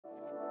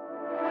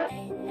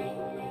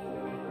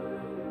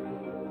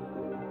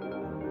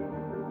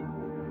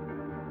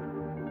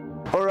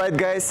Alright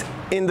guys,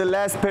 in the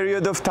last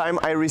period of time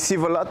I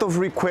received a lot of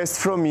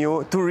requests from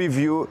you to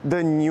review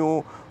the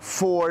new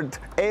Ford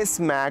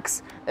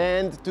S-MAX,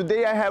 and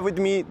today I have with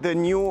me the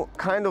new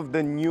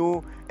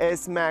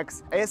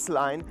S-MAX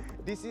S-Line.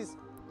 This is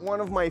one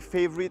of my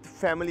favorite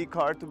family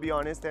car, to be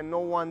honest, and no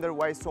wonder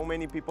why so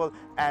many people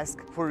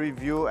ask for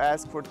review,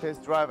 ask for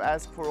test drive,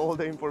 ask for all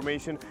the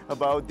information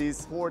about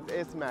this Ford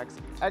S-MAX.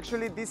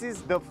 Actually, this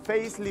is the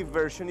facelift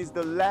version, is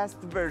the last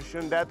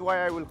version. That's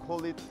why I will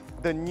call it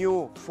the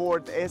new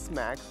Ford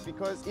S-MAX,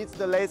 because it's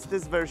the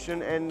latest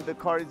version and the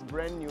car is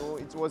brand new.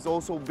 It was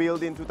also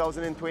built in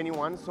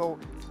 2021, so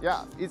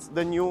yeah, it's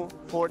the new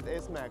Ford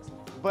S-MAX.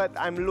 But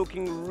I'm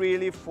looking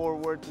really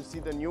forward to see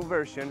the new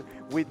version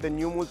with the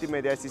new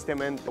multimedia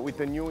system and with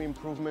the new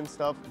improvement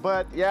stuff.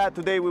 But yeah,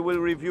 today we will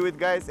review it,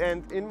 guys,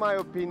 and in my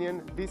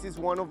opinion this is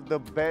one of the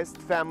best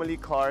family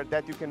car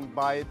that you can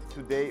buy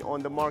today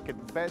on the market.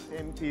 Best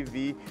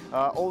MPV.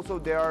 Also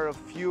there are a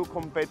few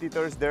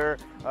competitors there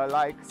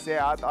like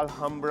Seat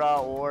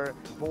Alhambra or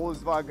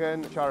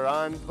Volkswagen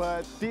Charan,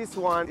 but this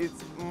one is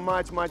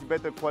much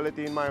better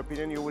quality in my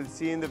opinion. You will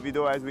see in the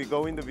video, as we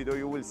go in the video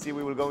you will see,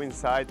 we will go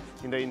inside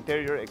in the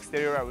interior,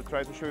 exterior. I will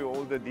try to show you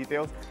all the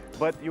details,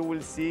 but you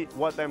will see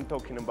what I'm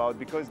talking about,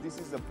 because this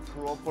is a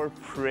proper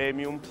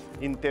premium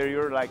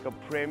interior, like a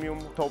premium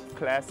top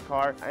class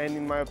car, and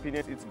in my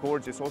opinion it's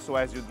gorgeous. Also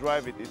as you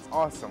drive it, it's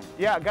awesome.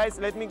 Yeah guys,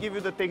 let me give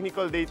you the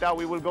technical data.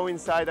 We will go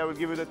inside, I will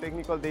give you the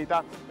technical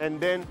data, and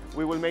then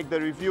we will make the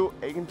review,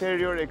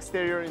 interior,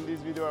 exterior. In this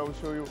video I will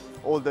show you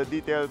all the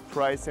detailed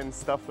price and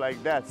stuff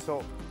like that.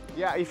 So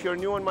yeah, if you're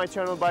new on my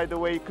channel, by the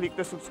way, click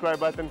the subscribe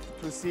button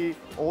to see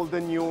all the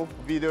new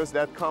videos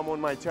that come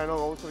on my channel.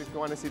 Also, if you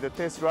want to see the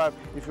test drive,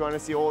 if you want to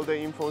see all the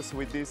infos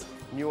with this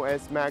new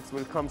S-MAX,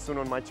 will come soon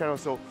on my channel.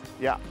 So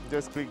yeah,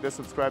 just click the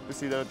subscribe to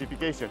see the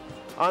notification.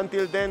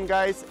 Until then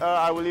guys,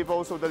 I will leave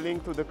also the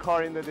link to the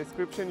car in the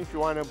description if you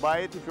want to buy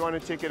it, if you want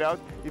to check it out.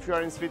 If you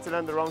are in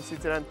Switzerland, around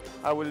Switzerland,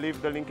 I will leave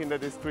the link in the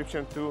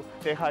description to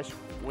TDCi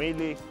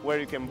Wheelbase, where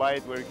you can buy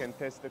it, where you can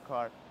test the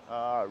car.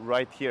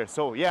 Right here.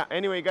 So yeah,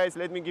 anyway guys,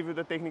 let me give you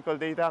the technical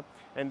data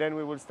and then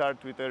we will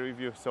start with the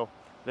review. So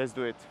let's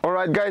do it.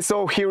 Alright guys,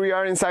 so here we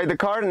are inside the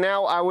car.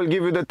 Now I will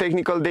give you the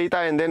technical data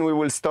and then we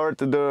will start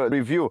the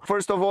review.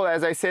 First of all,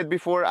 as I said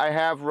before, I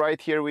have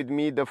right here with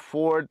me the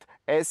Ford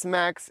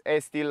S-MAX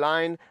ST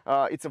line.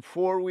 It's a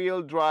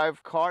four-wheel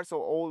drive car,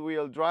 so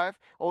all-wheel drive.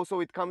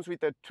 Also it comes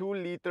with a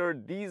 2-liter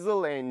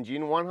diesel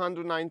engine,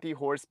 190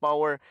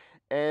 horsepower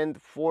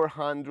and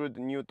 400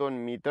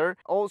 Newton meter.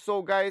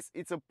 Also guys,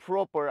 it's a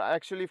proper,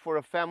 actually for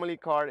a family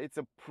car, it's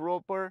a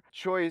proper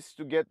choice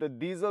to get the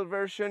diesel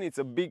version. It's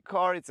a big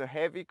car, it's a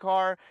heavy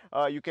car,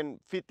 you can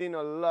fit in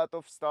a lot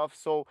of stuff,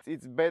 so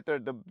it's better.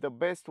 The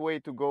best way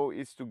to go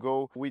is to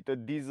go with a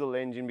diesel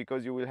engine,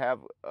 because you will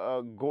have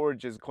a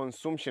gorgeous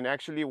consumption.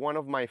 Actually, one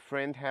of my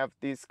friends have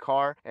this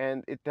car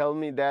and it tell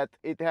me that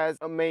it has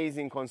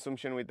amazing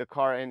consumption with the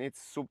car and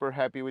it's super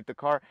happy with the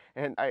car,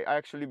 and I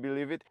actually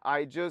believe it.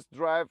 I just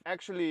drive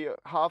actually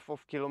half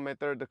of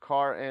kilometer the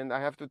car, and I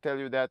have to tell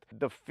you that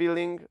the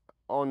feeling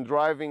on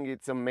driving,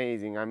 it's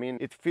amazing. I mean,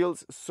 it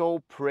feels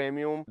so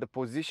premium. The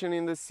position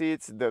in the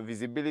seats, the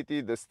visibility,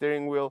 the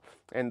steering wheel,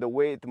 and the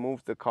way it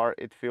moves the car,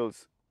 it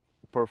feels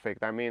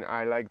perfect. I mean,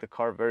 I like the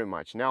car very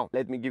much. Now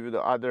let me give you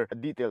the other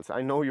details.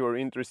 I know you're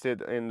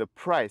interested in the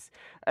price.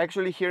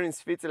 Actually, here in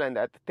Switzerland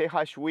at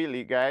TDCi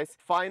Wheelbase, guys,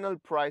 final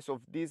price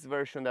of this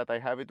version that I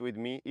have it with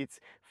me, it's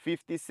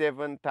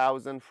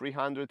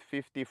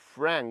 57,350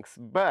 francs,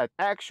 but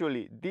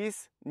actually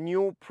this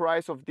new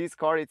price of this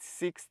car, it's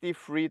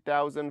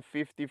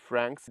 63,050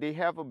 francs. They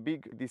have a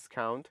big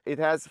discount. It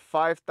has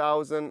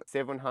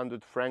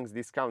 5,700 francs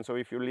discount. So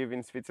if you live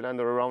in Switzerland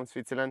or around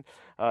Switzerland,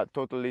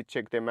 totally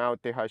check them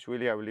out. TDCi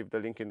Wheelbase, I will leave the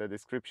link in the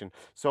description.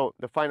 So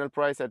the final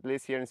price, at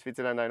least here in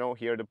Switzerland, I know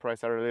here the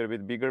prices are a little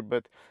bit bigger,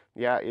 but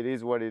yeah, it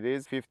is what it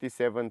is,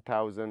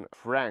 57,000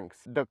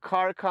 francs. The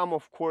car comes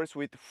of course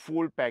with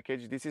full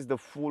package. This is the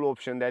full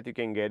option that you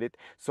can get it.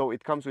 So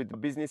it comes with the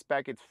business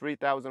package,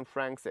 3,000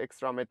 francs,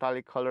 extra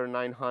metallic color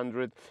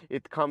 900.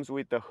 It comes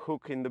with a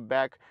hook in the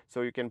back,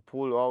 so you can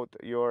pull out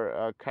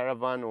your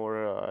caravan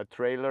or a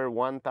trailer,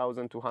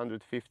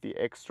 1,250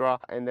 extra,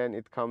 and then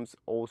it comes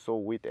also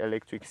with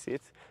electric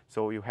seats.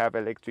 So you have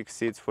electric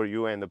seats for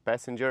you and the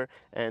passenger,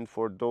 and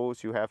for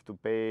those you have to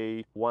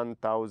pay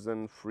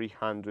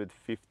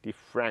 1,350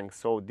 francs.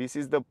 So this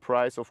is the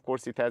price. Of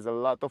course, it has a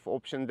lot of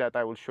options that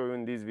I will show you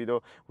in this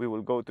video. We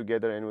will go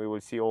together and we will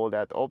see all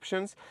that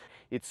options.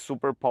 It's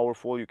super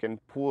powerful. You can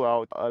pull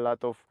out a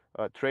lot of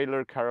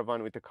trailer,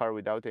 caravan with the car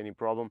without any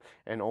problem,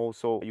 and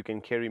also you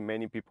can carry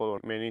many people or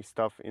many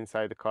stuff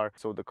inside the car,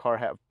 so the car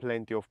have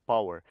plenty of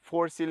power.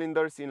 4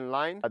 cylinders in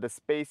line. The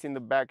space in the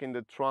back in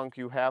the trunk,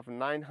 you have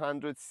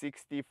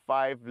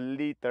 965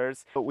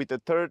 liters with the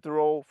third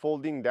row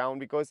folding down,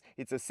 because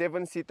it's a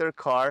 7-seater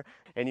car.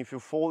 And if you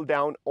fold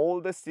down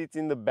all the seats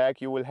in the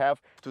back, you will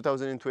have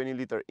 2020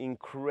 liter,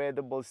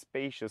 incredible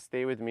spacious.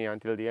 Stay with me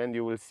until the end,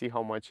 you will see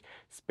how much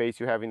space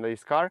you have in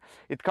this car.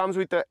 It comes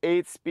with a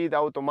 8-speed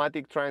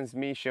automatic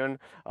transmission,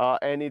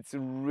 and it's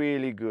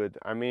really good.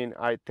 I mean,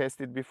 I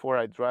tested before,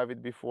 I drive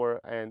it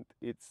before, and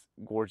it's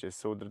gorgeous.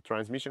 So the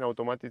transmission,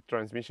 automatic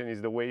transmission,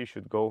 is the way you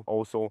should go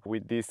also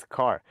with this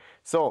car.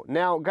 So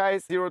now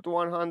guys, 0 to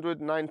 100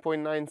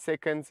 9.9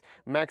 seconds,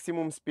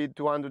 maximum speed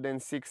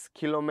 206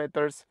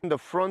 kilometers. The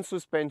front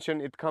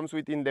suspension, it comes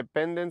with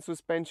independent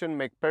suspension,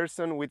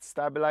 McPherson with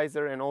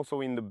stabilizer, and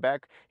also in the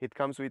back it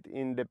comes with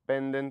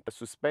independent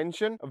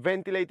suspension.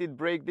 Ventilated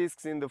brake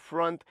discs in the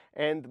front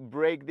and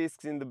brake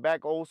discs in the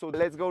back also.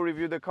 Let's go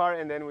review the car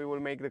and then we will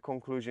make the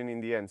conclusion in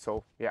the end.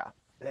 So yeah,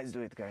 let's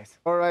do it, guys.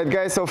 All right,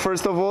 guys, so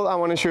first of all I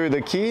want to show you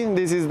the key.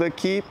 This is the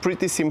key,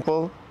 pretty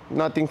simple,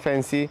 nothing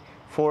fancy.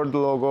 Ford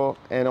logo,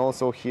 and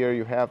also here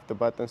you have the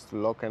buttons to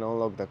lock and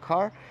unlock the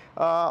car.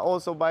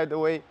 Also, by the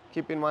way,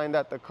 keep in mind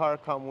that the car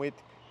comes with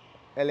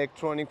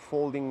electronic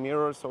folding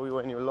mirrors, so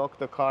when you lock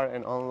the car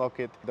and unlock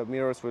it, the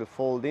mirrors will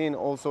fold in.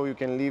 Also, you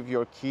can leave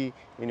your key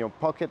in your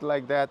pocket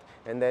like that,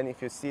 and then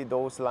if you see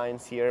those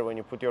lines here, when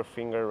you put your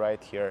finger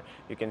right here,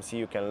 you can see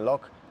you can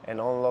lock and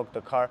unlock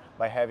the car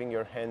by having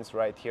your hands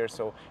right here,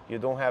 so you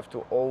don't have to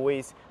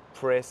always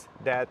press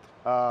that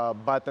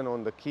button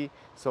on the key.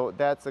 So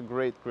that's a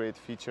great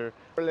feature.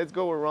 Let's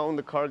go around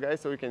the car, guys,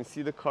 so you can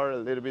see the car a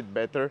little bit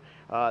better.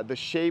 The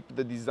shape,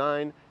 the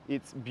design,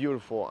 it's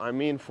beautiful. I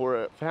mean,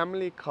 for a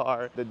family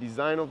car, the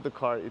design of the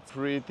car, it's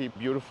pretty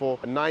beautiful.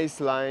 Nice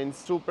lines,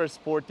 super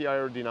sporty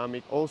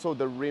aerodynamic. Also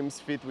the rims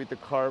fit with the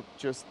car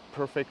just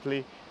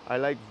perfectly. I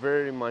like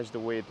very much the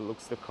way it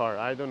looks, the car.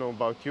 I don't know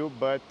about you,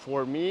 but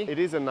for me it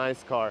is a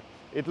nice car.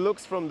 It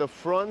looks from the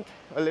front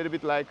a little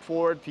bit like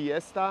Ford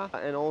Fiesta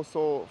and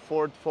also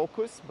Ford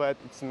Focus, but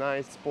it's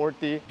nice,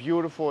 sporty,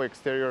 beautiful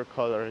exterior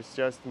color. It's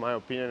just my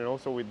opinion. And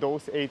also with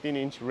those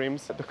 18-inch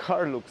rims, the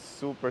car looks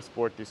super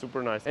sporty,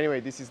 super nice.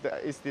 Anyway, this is the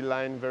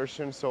Inline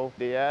version, so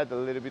they add a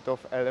little bit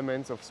of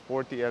elements, of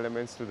sporty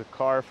elements to the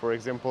car. For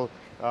example,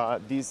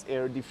 this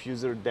air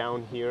diffuser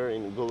down here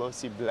in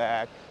glossy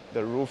black.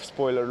 The roof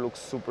spoiler looks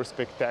super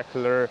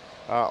spectacular.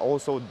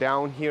 Also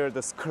down here,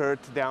 the skirt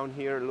down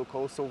here look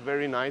also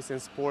very nice and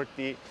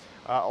sporty.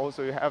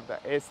 Also you have the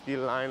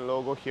SD line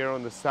logo here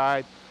on the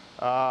side.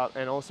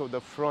 And also the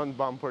front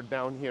bumper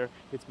down here,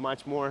 it's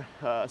much more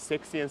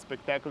sexy and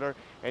spectacular.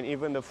 And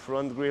even the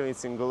front grille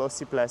is in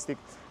glossy plastic.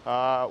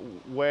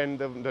 When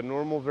the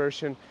normal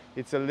version,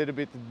 it's a little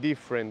bit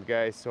different,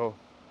 guys. So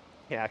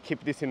yeah,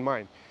 keep this in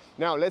mind.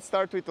 Now let's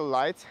start with the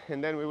lights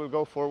and then we will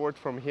go forward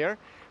from here.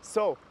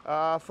 So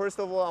first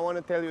of all, I want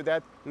to tell you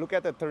that look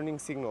at the turning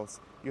signals.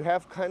 You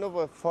have kind of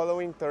a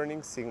following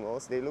turning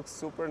signals. They look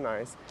super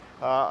nice.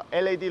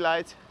 LED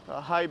lights,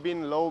 high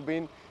beam, low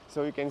beam.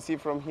 So you can see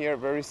from here,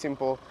 very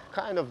simple,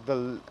 kind of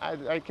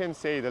I can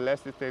say the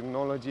latest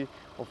technology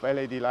of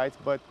LED lights,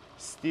 but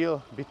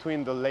still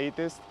between the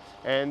latest.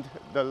 And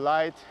the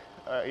light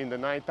in the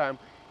nighttime,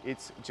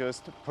 it's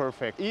just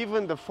perfect.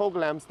 Even the fog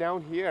lamps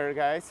down here,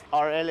 guys,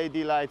 are LED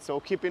lights.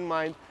 So keep in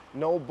mind,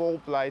 no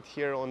bulb light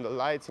here on the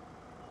lights.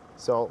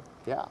 So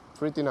yeah,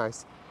 pretty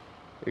nice.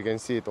 You can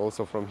see it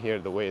also from here,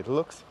 the way it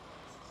looks.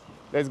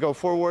 Let's go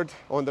forward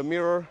on the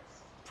mirror.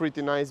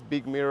 Pretty nice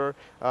big mirror.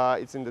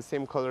 It's in the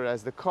same color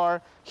as the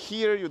car.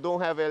 Here you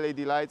don't have LED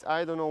lights.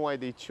 I don't know why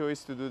they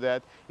chose to do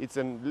that. It's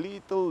a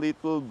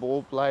little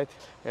bulb light,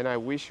 and I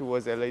wish it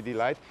was LED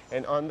light.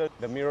 And under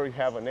the mirror you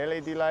have an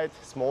LED light,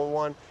 small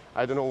one.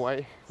 I don't know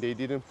why they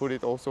didn't put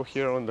it also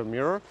here on the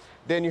mirror.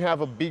 Then you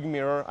have a big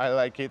mirror. I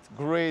like it.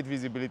 Great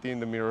visibility in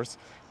the mirrors.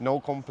 No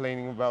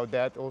complaining about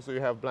that. Also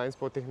you have blind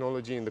spot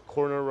technology in the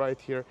corner right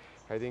here.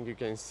 I think you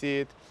can see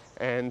it.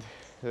 And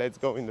let's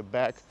go in the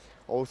back.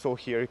 Also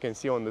here you can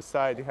see on the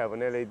side you have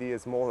an LED, a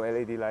small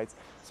LED lights,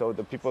 so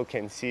the people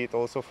can see it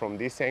also from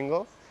this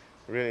angle.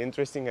 Really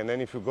interesting. And then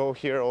if you go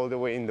here all the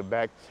way in the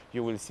back,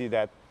 you will see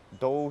that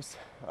those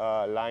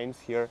lines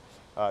here,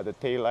 the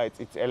tail lights,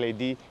 it's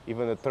LED.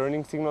 Even the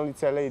turning signal,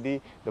 it's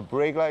LED. The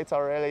brake lights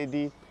are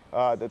LED.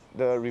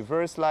 The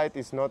reverse light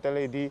is not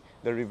LED.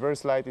 The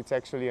reverse light, it's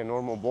actually a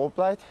normal bulb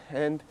light.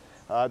 And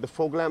the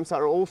fog lamps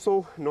are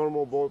also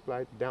normal bulb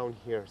light down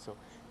here. So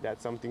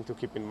that's something to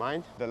keep in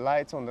mind. The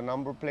lights on the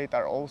number plate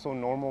are also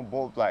normal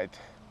bulb light,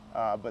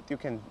 but you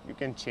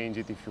can change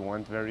it if you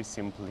want, very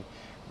simply.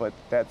 But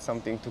that's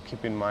something to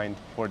keep in mind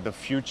for the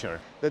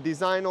future. The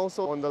design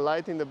also on the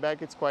light in the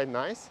back, it's quite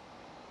nice.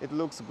 It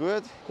looks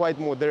good, quite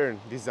modern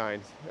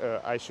design,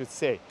 I should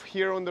say.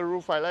 Here on the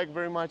roof, I like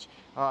very much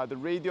the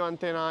radio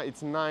antenna.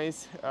 It's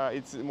nice,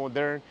 it's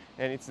modern,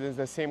 and it's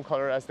the same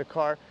color as the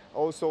car.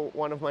 Also,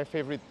 one of my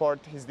favorite part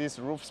is this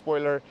roof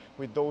spoiler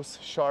with those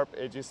sharp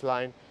edges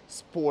line.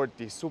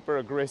 Sporty, super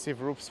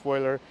aggressive roof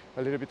spoiler,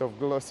 a little bit of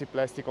glossy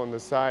plastic on the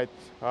side.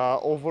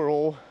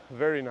 Overall,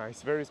 very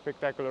nice, very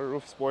spectacular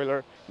roof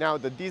spoiler. Now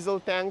the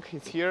diesel tank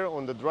is here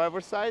on the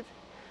driver's side,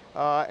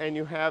 and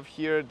you have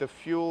here the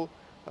fuel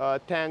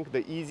tank,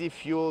 the Easy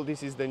Fuel.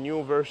 This is the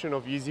new version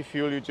of Easy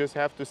Fuel. You just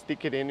have to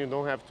stick it in, you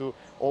don't have to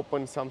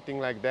open something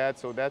like that.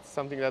 So that's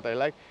something that I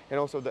like. And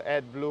also the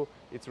AdBlue,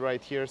 it's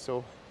right here,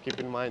 so keep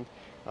in mind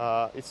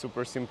it's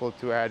super simple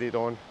to add it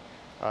on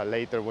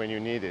later when you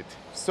need it.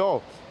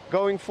 So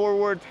going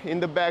forward, in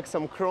the back,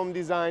 some chrome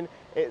design,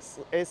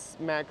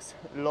 S-MAX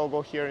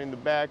logo here in the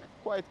back,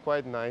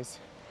 quite nice.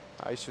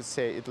 I should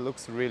say it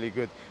looks really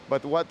good.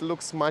 But what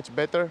looks much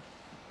better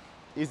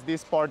is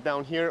this part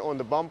down here on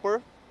the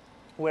bumper,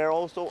 where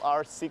also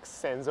are 6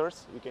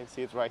 sensors. You can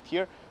see it right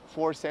here.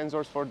 4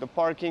 sensors for the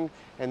parking,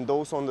 and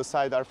those on the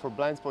side are for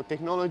blind spot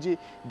technology.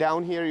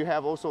 Down here you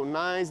have also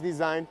nice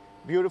design,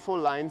 beautiful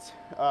lines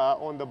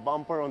on the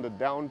bumper, on the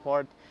down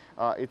part.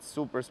 It's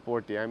super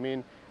sporty. I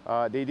mean,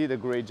 they did a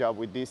great job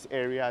with this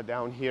area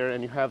down here,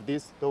 and you have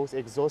those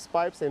exhaust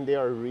pipes, and they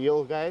are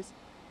real, guys.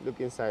 Look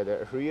inside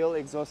there, real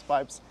exhaust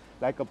pipes,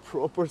 like a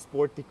proper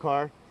sporty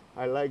car.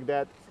 I like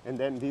that. And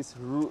then this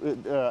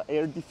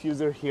air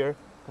diffuser here,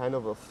 kind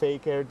of a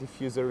fake air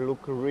diffuser, look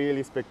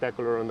really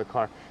spectacular on the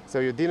car. So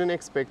you didn't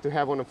expect to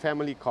have on a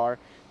family car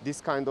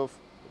this kind of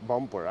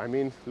bumper. I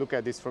mean, look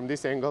at this from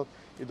this angle,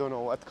 you don't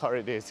know what car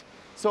it is.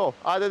 So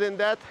other than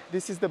that,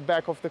 this is the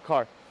back of the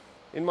car.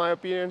 In my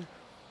opinion,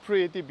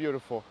 pretty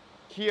beautiful.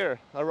 Here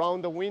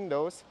around the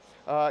windows,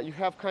 you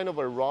have kind of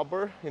a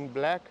rubber in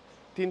black,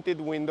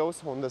 tinted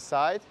windows on the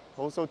side,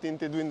 also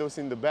tinted windows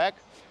in the back.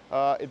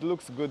 It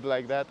looks good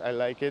like that, I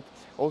like it.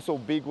 Also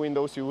big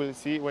windows, you will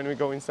see when we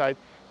go inside,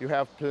 you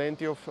have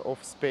plenty of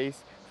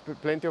space,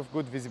 plenty of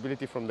good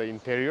visibility from the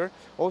interior.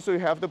 Also you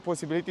have the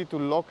possibility to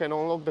lock and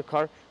unlock the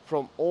car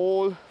from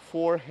all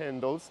 4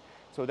 handles.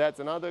 So that's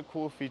another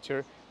cool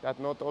feature that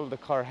not all the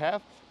car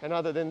have. And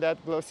other than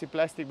that, glossy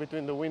plastic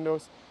between the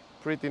windows,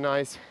 pretty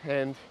nice.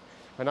 And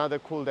another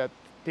cool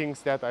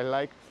things that I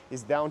like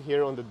is down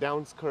here on the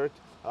down skirt.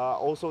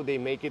 Also they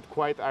make it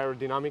quite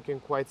aerodynamic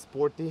and quite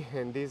sporty,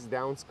 and this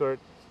down skirt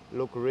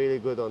look really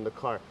good on the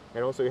car.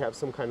 And also you have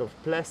some kind of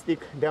plastic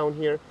down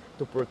here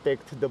to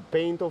protect the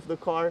paint of the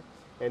car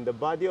and the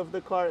body of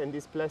the car. And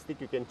this plastic,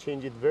 you can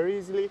change it very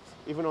easily.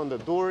 Even on the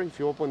door, if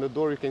you open the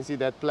door, you can see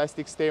that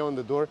plastic stay on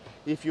the door.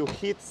 If you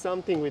hit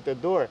something with the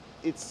door,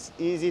 it's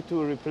easy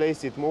to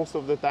replace it. Most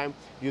of the time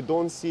you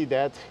don't see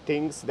that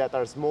things that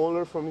are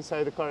smaller from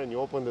inside the car, and you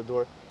open the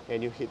door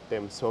and you hit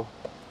them. So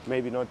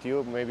maybe not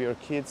you, maybe your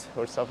kids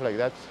or stuff like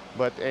that,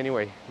 but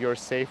anyway, you're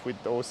safe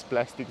with those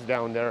plastics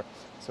down there.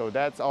 So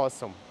that's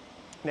awesome.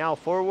 Now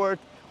forward,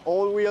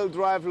 all-wheel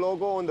drive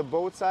logo on the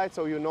both sides,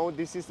 so you know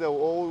this is the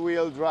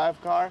all-wheel drive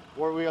car,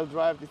 four-wheel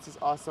drive. This is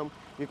awesome.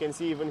 You can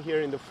see even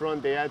here in the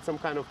front they add some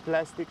kind of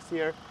plastics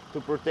here to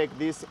protect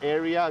this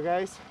area,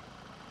 guys,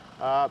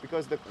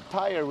 because the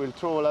tire will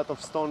throw a lot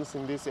of stones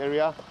in this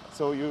area,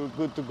 so you're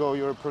good to go,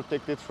 you're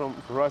protected from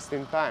rust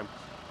in time.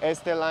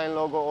 Line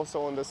logo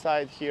also on the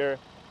side here.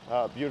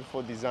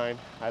 Beautiful design,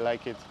 I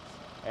like it.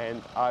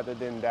 And other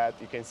than that,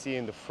 you can see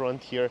in the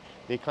front here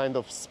they kind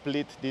of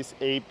split this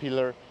A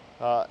pillar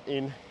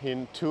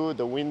in two.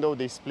 The window,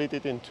 they split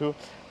it in two.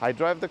 I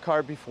drive the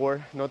car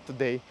before, not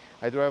today.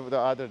 I drive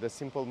the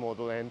simple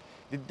model, and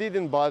it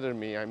didn't bother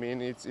me. I mean,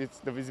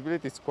 the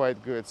visibility is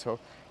quite good, so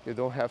you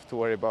don't have to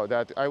worry about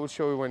that. I will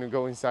show you when you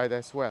go inside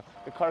as well.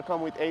 The car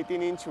comes with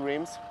 18-inch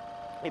rims.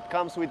 It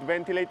comes with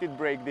ventilated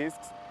brake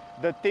discs.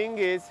 The thing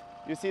is,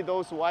 you see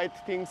those white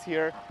things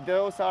here,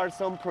 those are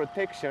some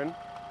protection,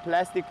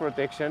 plastic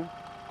protection.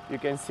 You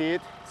can see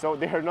it. So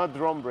they are not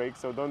drum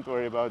brakes, so don't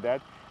worry about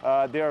that.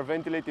 They are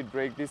ventilated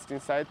brake discs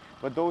inside,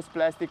 but those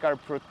plastic are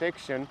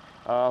protection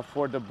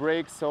for the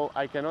brakes, so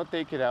I cannot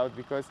take it out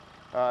because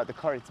the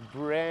car is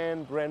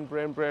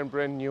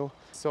brand new.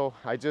 So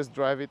I just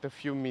drive it a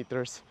few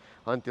meters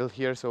until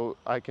here, so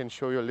I can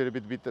show you a little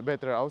bit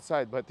better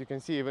outside. But you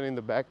can see even in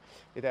the back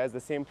it has the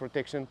same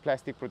protection,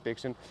 plastic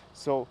protection.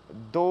 So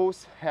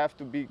those have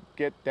to be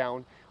get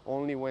down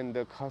only when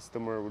the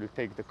customer will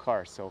take the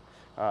car. So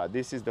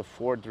this is the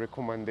Ford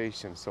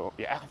recommendation. So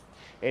yeah,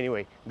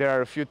 anyway, there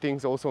are a few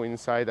things also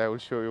inside I will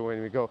show you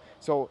when we go.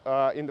 So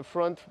in the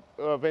front,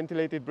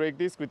 ventilated brake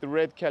disc with the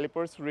red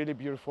calipers, really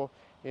beautiful.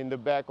 In the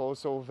back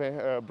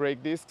also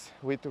brake discs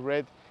with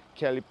red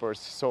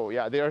calipers. So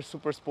yeah, they are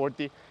super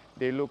sporty.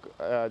 They look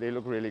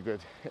really good.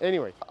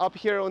 Anyway, up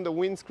here on the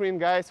windscreen,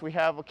 guys, we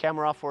have a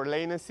camera for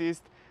lane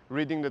assist,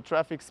 reading the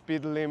traffic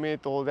speed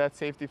limit, all that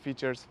safety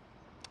features.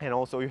 And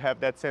also you have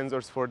that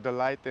sensors for the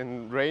light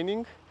and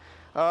raining.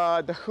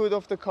 The hood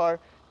of the car,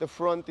 the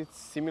front, it's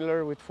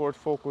similar with Ford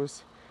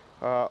Focus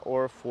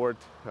or Ford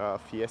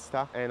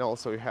Fiesta. And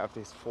also you have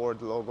this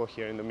Ford logo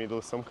here in the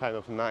middle, some kind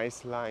of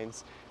nice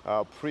lines,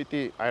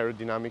 pretty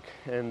aerodynamic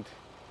and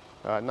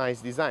nice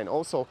design.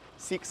 Also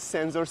 6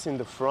 sensors in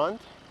the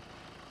front.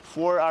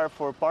 4 are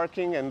for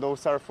parking, and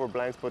those are for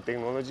blind spot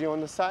technology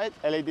on the side.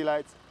 LED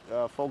lights,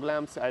 fog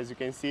lamps, as you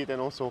can see it,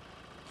 and also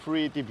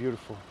pretty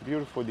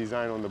beautiful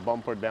design on the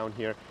bumper down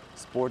here.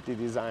 Sporty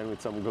design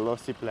with some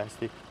glossy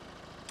plastic.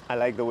 I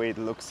like the way it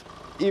looks.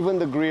 Even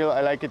the grille,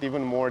 I like it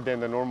even more than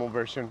the normal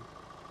version.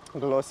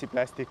 Glossy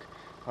plastic,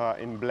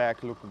 in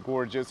black, look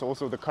gorgeous.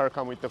 Also the car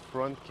comes with the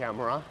front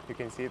camera, you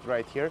can see it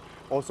right here.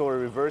 Also a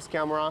reverse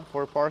camera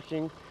for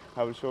parking.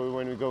 I will show you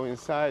when we go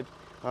inside.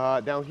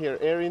 Down here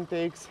air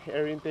intakes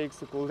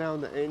to cool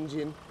down the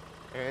engine.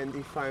 And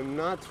if I'm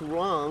not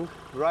wrong,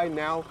 right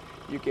now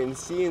you can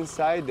see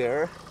inside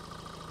there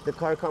the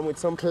car comes with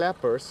some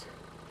clappers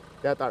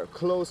that are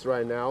closed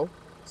right now.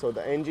 So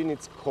the engine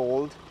is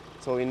cold,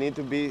 so we need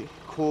to be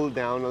cooled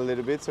down a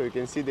little bit. So you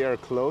can see they are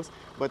closed,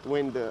 but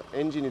when the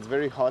engine is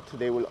very hot,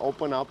 they will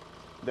open up,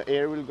 the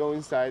air will go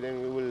inside,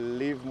 and we will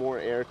leave more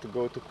air to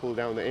go to cool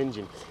down the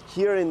engine.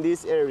 Here in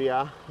this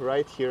area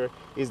right here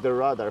is the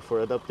radar for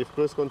adaptive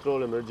cruise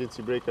control,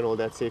 emergency brake, and all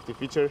that safety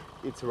feature.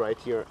 It's right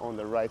here on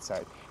the right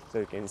side, so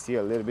you can see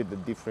a little bit the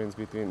difference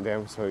between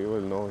them, so you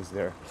will know it's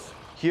there.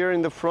 Here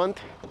in the front,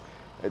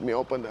 let me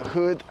open the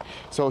hood.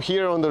 So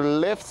here on the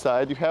left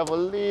side you have a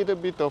little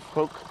bit of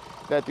hook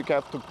that you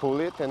have to pull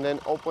it and then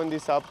open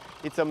this up.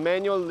 It's a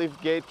manual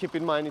lift gate, keep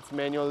in mind it's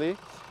manually.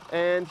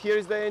 And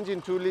here's the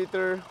engine, 2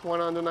 liter,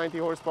 190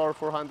 horsepower,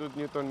 400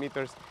 Newton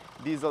meters,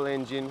 diesel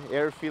engine.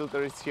 Air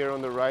filter is here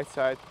on the right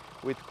side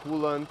with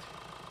coolant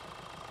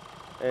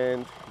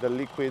and the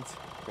liquids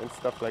and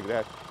stuff like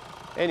that.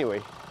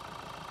 Anyway,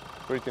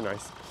 pretty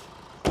nice.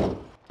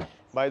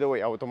 By the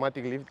way,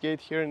 automatic lift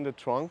gate here in the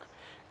trunk.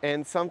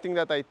 And something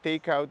that I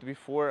take out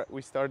before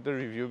we start the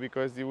review,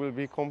 because it will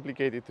be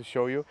complicated to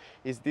show you,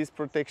 is this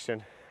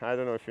protection. I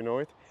don't know if you know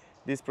it.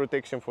 This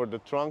protection for the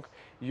trunk,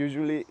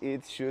 usually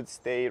it should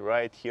stay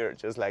right here,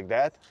 just like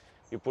that.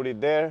 You put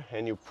it there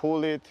and you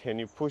pull it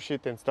and you push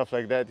it and stuff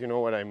like that, you know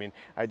what I mean.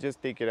 I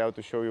just take it out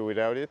to show you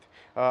without it.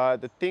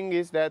 The thing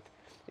is that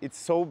it's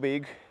so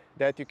big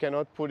that you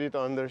cannot put it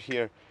under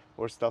here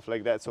or stuff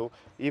like that. So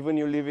even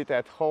you leave it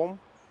at home,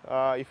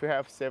 if you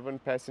have 7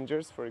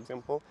 passengers, for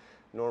example,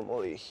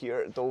 normally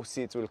here those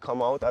seats will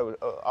come out. I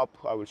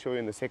will show you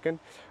in a second,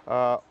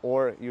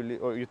 or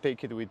you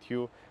take it with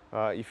you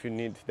if you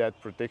need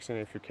that protection,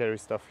 if you carry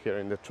stuff here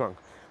in the trunk.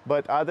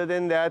 But other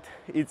than that,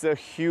 it's a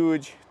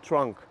huge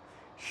trunk,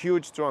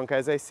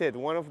 as I said,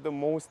 one of the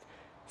most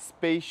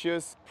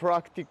spacious,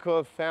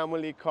 practical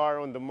family car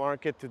on the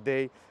market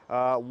today.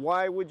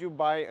 Why would you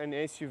buy an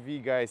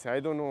SUV, guys? I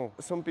don't know.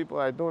 Some people,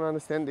 I don't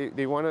understand,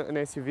 they want an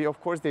SUV.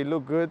 Of course they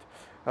look good,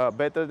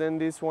 better than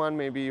this one.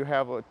 Maybe you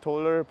have a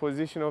taller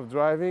position of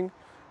driving,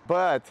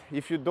 but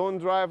if you don't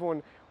drive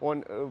on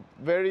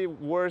very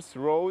worse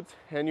roads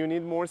and you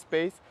need more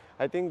space,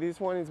 I think this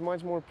one is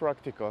much more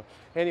practical.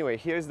 Anyway,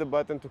 here's the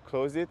button to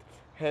close it.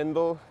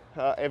 Handle,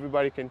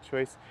 everybody can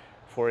choose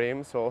for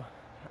him, so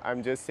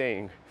I'm just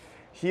saying.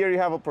 Here you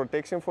have a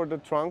protection for the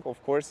trunk.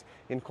 Of course,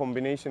 in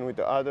combination with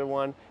the other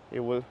one, it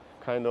will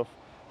kind of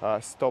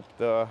stop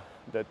the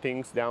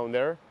things down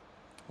there.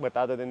 But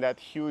other than that,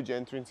 huge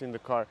entrance in the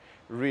car,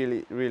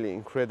 really, really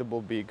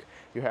incredible big.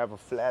 You have a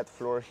flat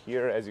floor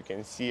here, as you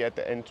can see at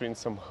the entrance,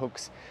 some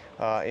hooks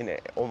in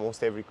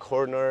almost every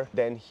corner.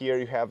 Then here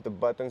you have the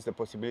buttons, the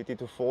possibility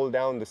to fold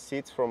down the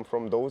seats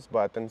from those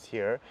buttons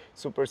here.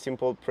 Super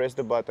simple, press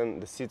the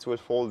button, the seats will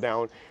fold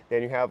down.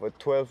 Then you have a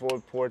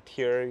 12-volt port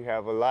here, you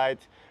have a light.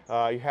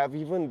 You have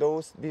even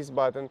this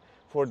button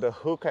for the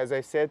hook, as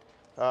I said.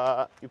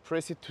 You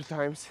press it 2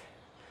 times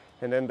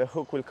and then the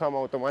hook will come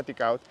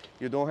automatic out.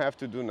 You don't have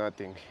to do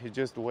nothing. You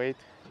just wait,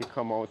 it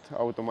come out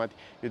automatic.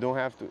 You don't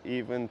have to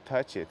even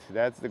touch it.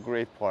 That's the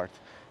great part.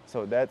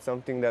 So that's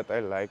something that I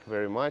like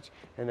very much.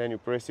 And then you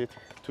press it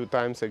 2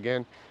 times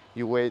again.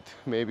 You wait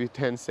maybe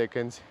 10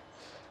 seconds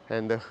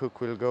and the hook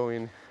will go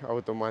in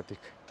automatic.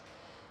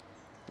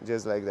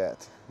 Just like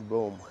that,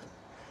 boom.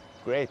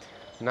 Great,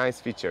 nice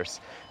features.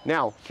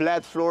 Now,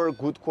 flat floor,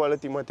 good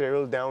quality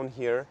material down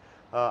here.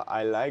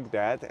 I like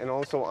that. And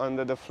also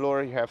under the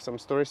floor you have some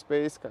storage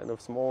space, kind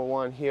of small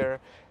one here,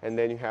 and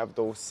then you have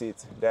those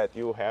seats that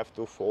you have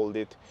to fold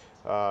it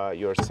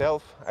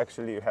yourself.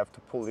 Actually, you have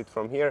to pull it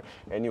from here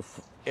and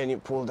you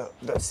pull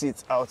the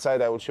seats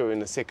outside. I will show you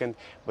in a second,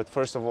 but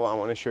first of all I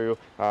want to show you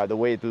the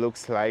way it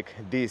looks like.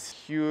 This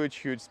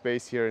huge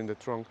space here in the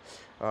trunk.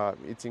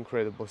 It's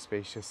incredible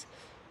spacious.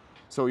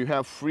 So you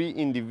have 3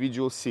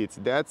 individual seats.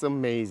 That's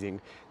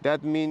amazing.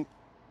 That means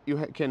you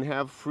can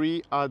have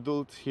 3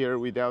 adults here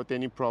without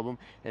any problem,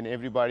 and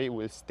everybody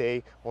will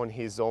stay on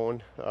his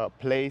own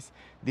place.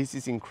 This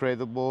is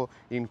incredible.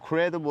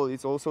 Incredible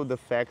is also the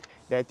fact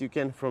that you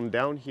can, from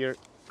down here,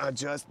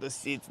 adjust the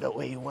seats the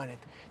way you want it.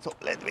 So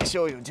let me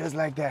show you, just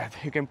like that.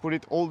 You can put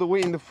it all the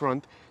way in the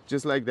front,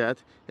 just like that,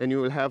 and you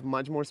will have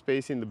much more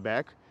space in the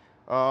back.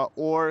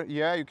 Or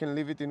yeah, you can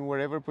leave it in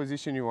wherever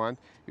position you want.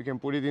 You can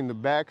put it in the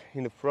back,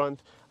 in the front,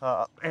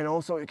 and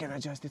also you can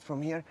adjust it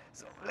from here.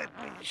 So let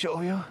me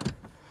show you.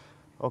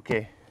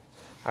 Okay,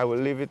 I will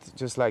leave it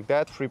just like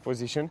that, free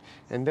position.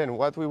 And then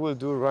what we will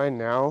do right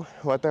now,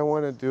 what I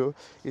want to do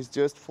is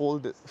just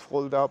fold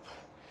up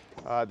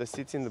the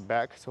seats in the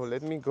back. So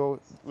let me go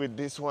with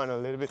this one a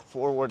little bit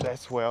forward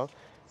as well,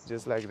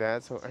 just like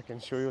that, so I can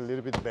show you a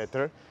little bit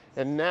better.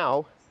 And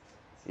now,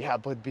 yeah,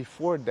 but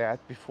before that,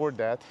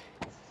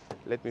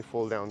 let me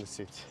fold down the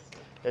seats.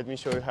 Let me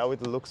show you how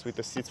it looks with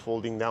the seats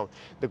folding down.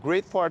 The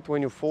great part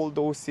when you fold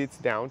those seats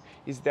down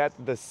is that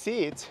the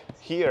seats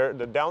here,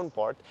 the down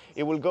part,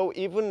 it will go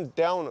even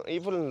down,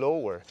 even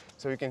lower.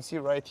 So you can see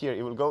right here,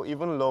 it will go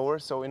even lower.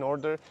 So in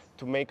order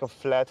to make a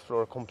flat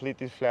floor,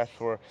 completely flat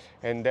floor,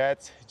 and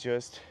that's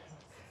just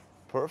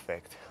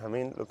perfect. I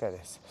mean, look at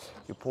this.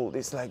 You pull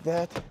this like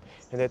that,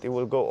 and that it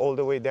will go all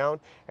the way down.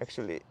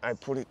 Actually, I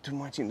put it too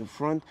much in the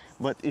front,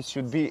 but it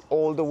should be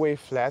all the way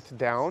flat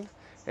down.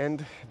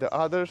 And the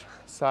other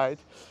side,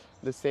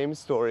 the same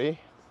story.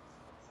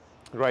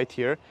 Right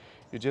here,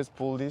 you just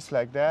pull this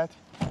like that,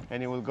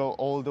 and it will go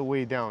all the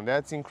way down.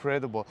 That's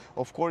incredible.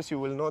 Of course, you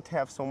will not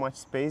have so much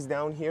space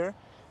down here,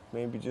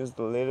 maybe just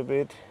a little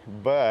bit,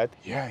 but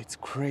yeah, it's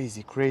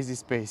crazy, crazy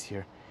space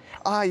here.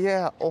 Ah,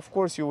 yeah, of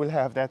course you will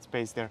have that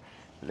space there.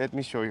 Let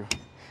me show you.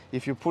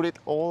 If you put it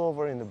all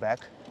over in the back,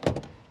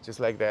 just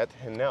like that,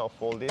 and now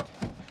fold it,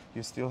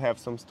 you still have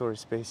some storage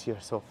space here.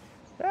 So,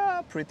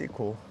 yeah, pretty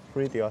cool,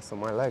 pretty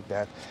awesome. I like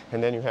that.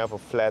 And then you have a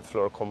flat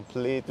floor,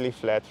 completely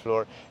flat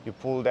floor. You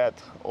pull that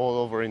all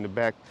over in the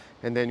back,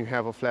 and then you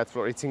have a flat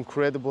floor. It's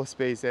incredible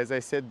space. As I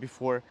said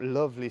before,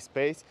 lovely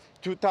space.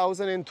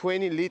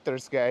 2020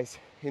 liters, guys,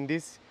 in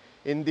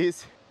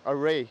this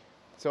array.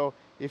 So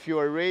if you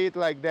array it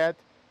like that,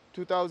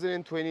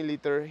 2020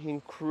 liter,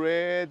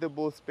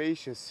 incredible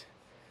spacious.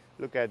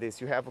 Look at this.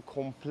 You have a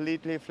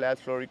completely flat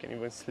floor. You can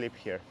even sleep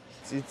here.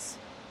 It's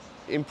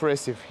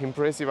impressive,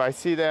 impressive. I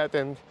see that,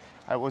 and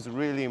I was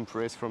really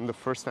impressed from the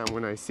first time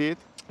when I see it.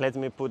 Let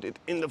me put it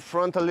in the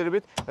front a little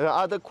bit. The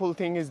other cool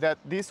thing is that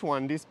this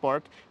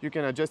part, you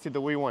can adjust it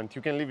the way you want.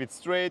 You can leave it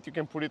straight, you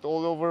can put it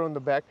all over on the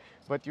back,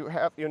 but you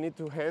need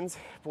two hands.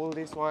 Pull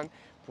this one,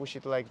 push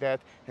it like that,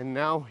 and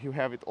now you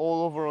have it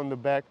all over on the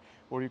back,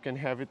 or you can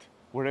have it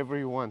wherever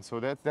you want. So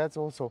that's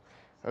also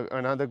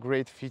another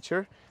great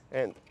feature.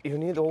 And you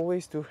need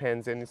always two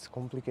hands, and it's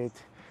complicated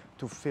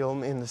to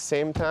film in the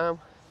same time,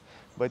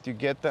 but you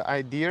get the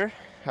idea.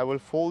 I will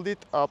fold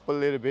it up a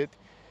little bit,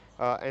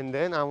 and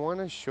then I want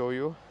to show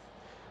you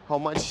how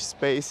much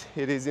space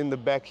it is in the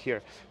back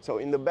here. So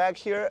in the back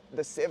here,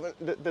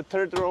 the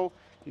third row,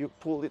 you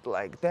pull it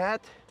like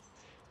that,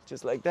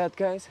 just like that,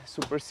 guys.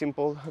 Super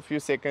simple, a few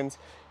seconds.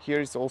 Here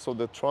is also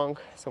the trunk,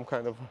 some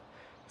kind of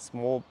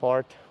small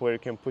part where you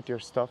can put your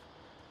stuff.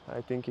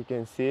 I think you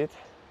can see it.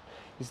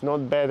 It's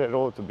not bad at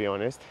all, to be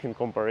honest. In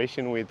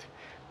comparison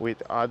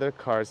with other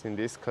cars in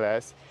this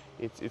class,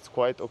 it's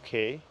quite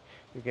okay.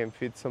 You can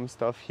fit some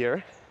stuff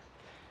here.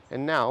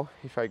 And now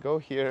if I go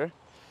here,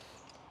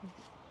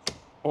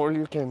 all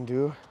you can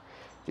do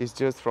is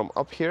just from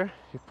up here,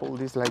 you pull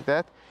this like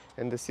that,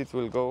 and the seat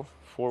will go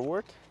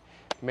forward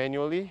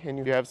manually, and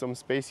you have some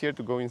space here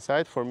to go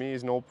inside. For me,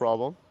 is no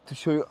problem. To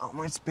show you how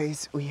much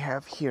space we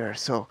have here.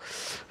 So,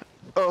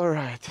 all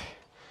right,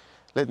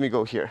 let me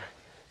go here.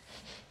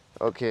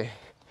 Okay,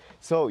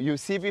 so you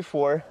see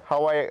before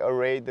how I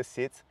arrayed the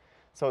seats.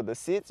 So the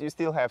seats, you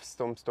still have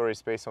some storage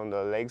space on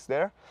the legs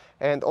there,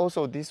 and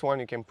also this one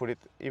you can put it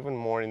even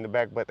more in the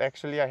back, but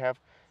actually I have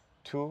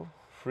 2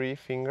 free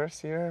fingers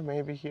here,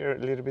 maybe here a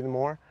little bit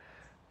more.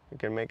 You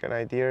can make an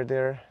idea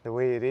there, the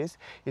way it is.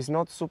 It's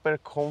not super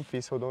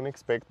comfy, so don't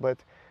expect, but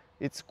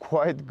it's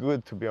quite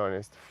good, to be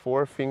honest.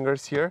 4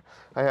 fingers here.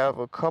 I have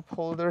a cup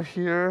holder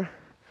here,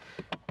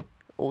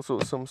 also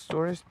some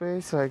storage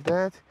space like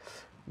that.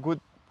 Good,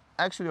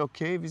 actually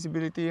okay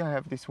visibility. I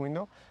have this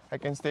window. I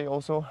can stay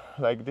also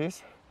like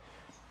this,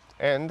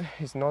 and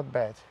it's not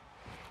bad.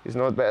 It's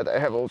not bad. I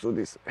have also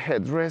this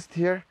headrest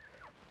here.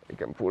 I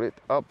can put it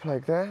up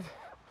like that.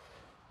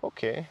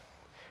 Okay.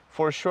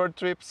 For short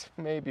trips,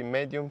 maybe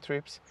medium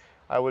trips,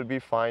 I will be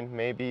fine.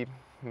 Maybe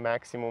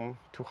maximum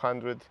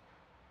 200,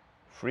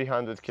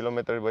 300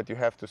 kilometers, but you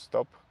have to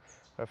stop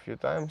a few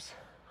times.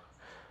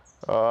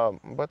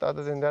 But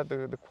other than that,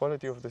 the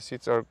quality of the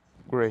seats are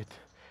great,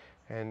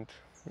 and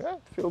yeah,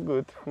 feel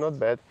good. Not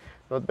bad,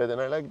 not bad.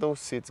 And I like those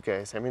seats,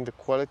 guys. I mean, the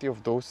quality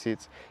of those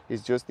seats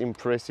is just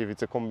impressive.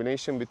 It's a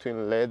combination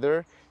between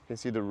leather. You can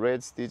see the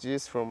red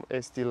stitches from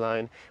ST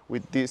line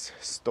with this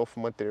stuff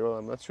material.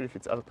 I'm not sure if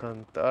it's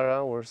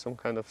Alcantara or some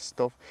kind of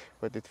stuff,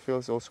 but it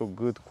feels also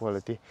good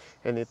quality,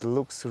 and it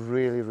looks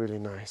really, really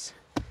nice.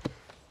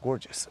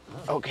 Gorgeous.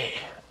 Okay,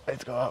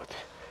 let's go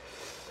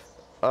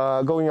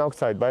out. Going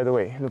outside, by the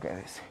way, look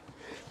at this.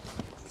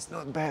 It's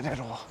not bad at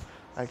all.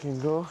 I can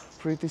go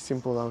pretty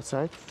simple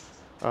outside.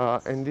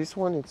 And this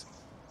one, it's,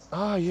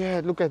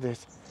 yeah, look at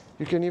this.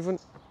 You can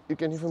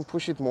even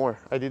push it more.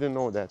 I didn't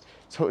know that.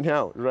 So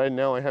now, right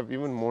now, I have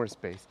even more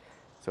space.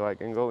 So I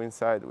can go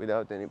inside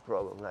without any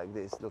problem like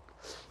this. Look,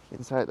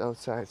 inside,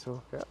 outside.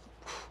 So yeah,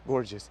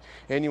 gorgeous.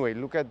 Anyway,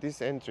 look at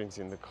this entrance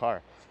in the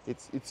car.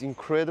 It's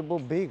incredible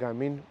big. I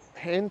mean,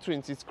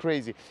 entrance is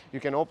crazy. You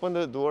can open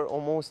the door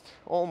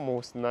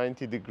almost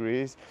 90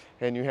 degrees,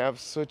 and you have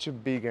such a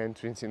big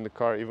entrance in the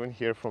car, even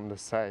here from the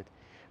side.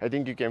 I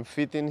think you can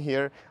fit in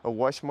here a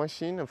wash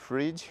machine, a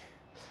fridge,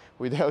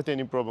 without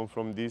any problem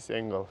from this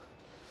angle.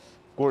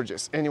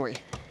 Gorgeous. Anyway,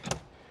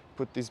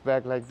 put this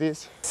back like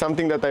this.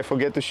 Something that I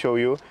forget to show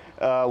you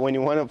when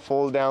you want to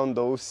fold down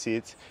those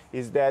seats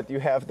is that you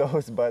have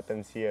those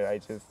buttons here. I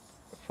just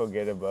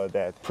forget about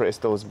that. Press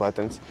those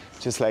buttons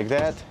just like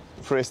that.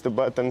 Press the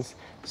buttons,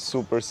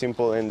 super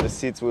simple, and the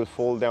seats will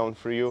fold down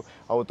for you,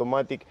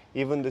 automatic.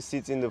 Even the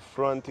seats in the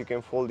front, you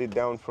can fold it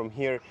down from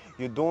here.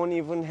 You don't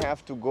even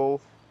have to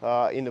go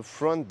in the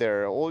front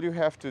there. All you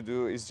have to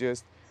do is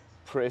just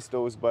press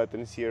those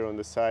buttons here on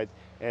the side,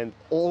 and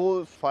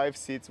all 5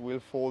 seats will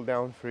fold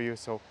down for you.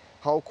 So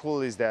how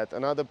cool is that?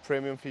 Another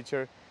premium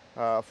feature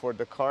for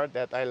the car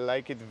that I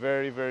like it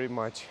very, very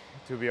much,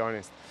 to be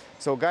honest.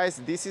 So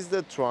guys, this is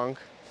the trunk.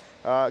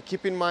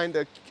 Keep in mind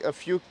a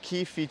few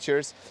key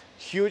features: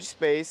 huge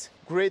space,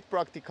 great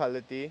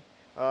practicality.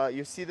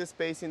 You see the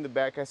space in the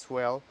back as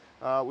well.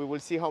 We will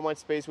see how much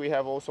space we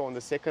have also on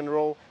the second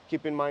row.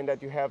 Keep in mind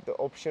that you have the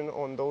option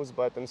on those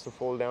buttons to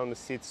fold down the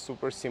seats,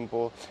 super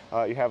simple.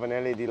 You have an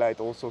LED light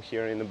also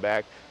here in the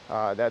back.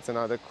 That's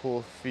another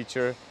cool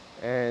feature.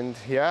 And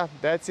yeah,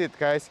 that's it,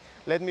 guys.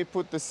 Let me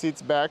put the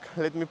seats back.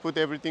 Let me put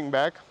everything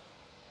back.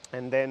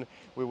 And then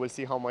we will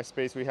see how much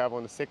space we have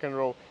on the second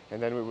row.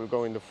 And then we will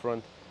go in the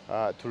front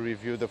to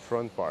review the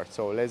front part.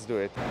 So let's do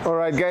it. All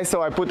right, guys,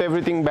 so I put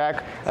everything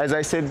back. As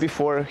I said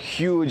before,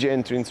 huge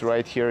entrance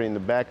right here in the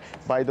back.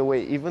 By the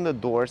way, even the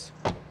doors,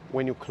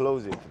 when you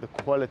close it, the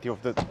quality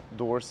of the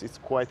doors is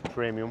quite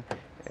premium,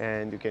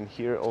 and you can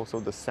hear also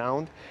the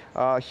sound.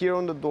 Here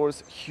on the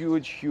doors,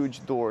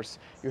 huge doors.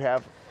 You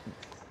have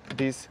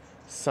this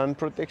sun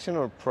protection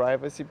or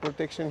privacy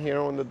protection here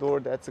on the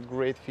door. That's a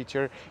great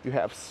feature. You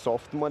have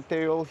soft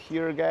material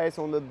here, guys,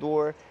 on the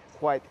door.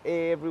 Quite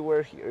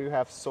everywhere here you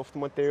have soft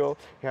material.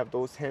 You have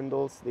those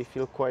handles, they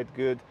feel quite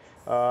good.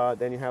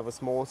 Then you have a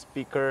small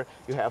speaker.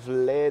 You have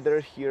leather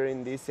here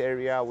in this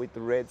area with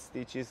red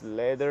stitches.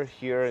 Leather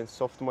here and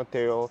soft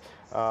material.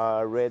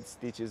 Red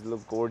stitches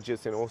look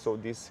gorgeous, and also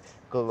this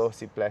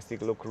glossy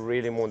plastic look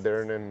really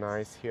modern and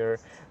nice here.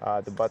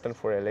 The button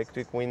for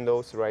electric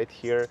windows right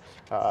here.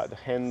 The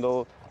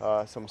handle,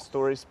 some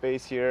storage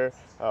space here.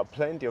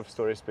 Plenty of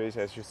storage space,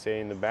 as you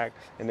say, in the back.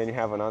 And then you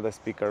have another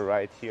speaker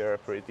right here,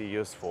 pretty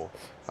useful.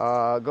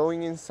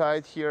 Going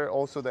inside here,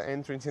 also the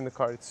entrance in the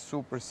car, it's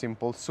super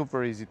simple,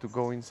 super easy to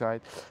go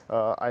inside.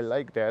 I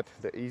like that,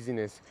 the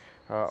easiness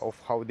of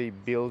how they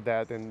build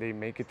that and they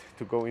make it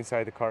to go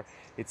inside the car.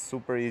 It's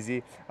super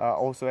easy.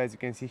 Also, as you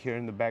can see here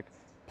in the back,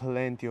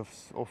 plenty of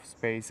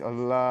space, a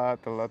lot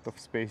of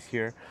space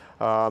here.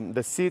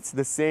 The seats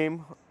the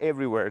same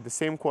everywhere, the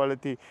same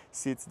quality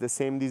seats, the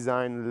same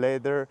design,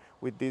 leather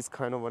with this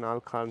kind of an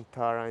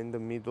Alcantara in the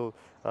middle,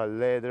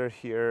 leather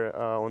here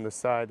on the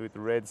side with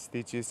red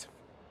stitches.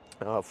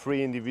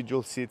 3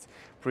 individual seats,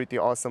 pretty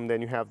awesome.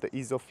 Then you have the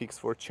Isofix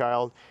for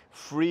child,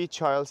 free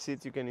child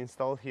seats you can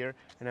install here.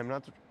 And I'm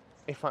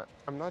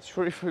not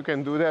sure if you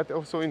can do that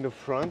also in the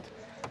front.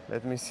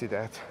 Let me see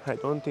that. I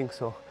don't think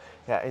so.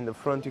 Yeah, in the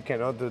front you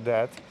cannot do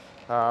that,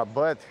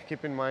 but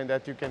keep in mind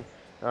that you can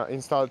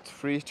install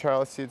 3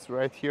 child seats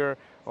right here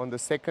on the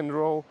second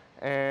row.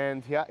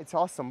 And yeah, it's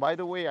awesome. By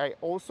the way, I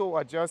also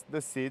adjust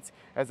the seats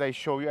as I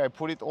show you. I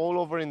put it all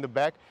over in the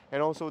back,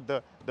 and also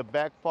the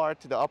back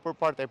part, the upper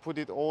part, I put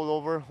it all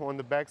over on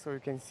the back so you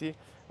can see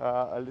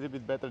a little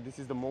bit better. This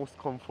is the most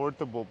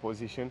comfortable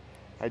position.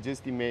 I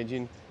just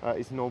imagine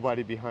it's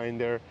nobody behind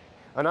there.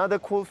 Another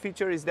cool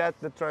feature is that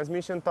the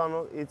transmission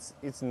tunnel,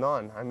 it's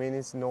none. I mean,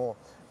 it's no.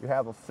 You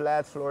have a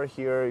flat floor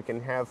here. You can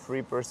have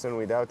 3 person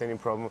without any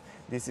problem.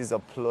 This is a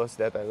plus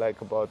that I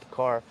like about the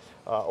car.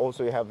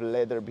 Also, you have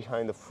leather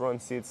behind the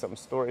front seat, some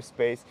storage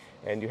space,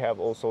 and you have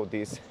also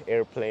this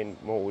airplane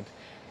mode,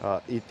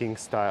 eating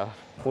style.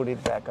 Put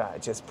it back,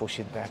 just push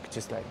it back,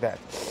 just like that.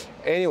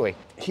 Anyway,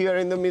 here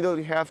in the middle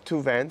you have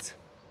 2 vents.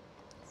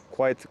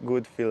 Quite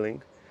good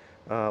feeling.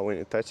 When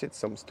you touch it,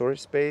 some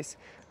storage space.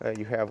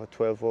 You have a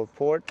 12-volt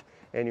port,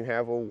 and you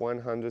have a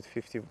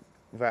 150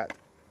 watt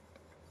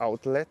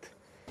outlet.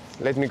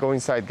 Let me go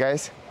inside,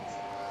 guys.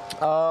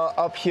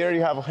 Up here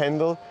you have a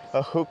handle,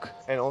 a hook,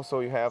 and also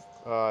you have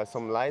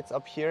some lights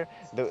up here.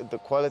 The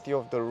quality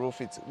of the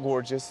roof, it's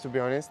gorgeous, to be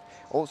honest.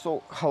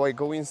 Also, how I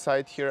go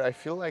inside here, I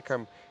feel like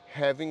I'm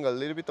having a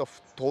little bit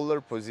of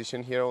taller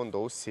position here on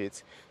those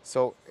seats.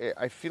 So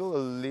I feel a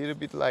little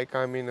bit like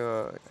I'm in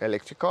an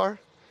electric car.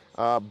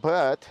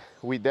 But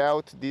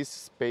without this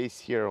space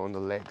here on the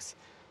legs.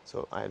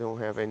 So I don't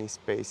have any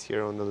space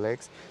here on the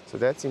legs. So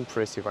that's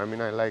impressive. I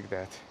mean, I like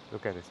that.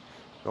 Look at it.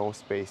 No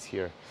space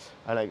here.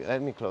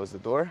 Let me close the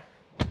door.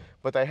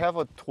 But I have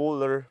a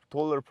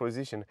taller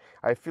position.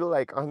 I feel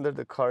like under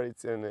the car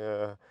it's an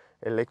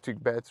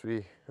electric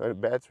battery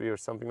or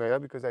something like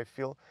that, because I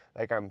feel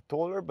like I'm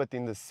taller, but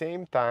in the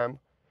same time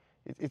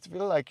it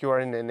feels like you are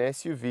in an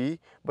SUV,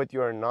 but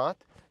you are not.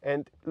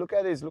 And look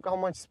at this, look how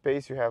much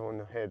space you have on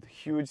the head.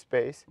 Huge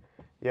space,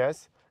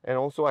 yes. And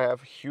also I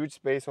have huge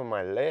space on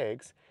my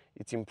legs.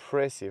 It's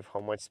impressive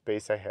how much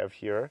space I have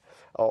here.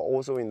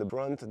 Also in the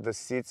front, the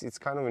seats, it's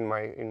kind of in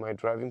my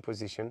driving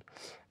position.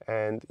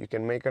 And you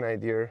can make an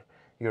idea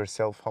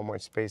yourself how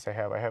much space I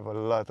have. I have a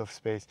lot of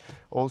space.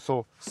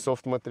 Also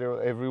soft material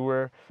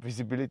everywhere.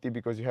 Visibility,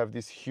 because you have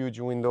this huge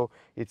window,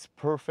 it's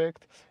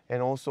perfect.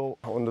 And also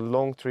on the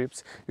long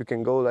trips, you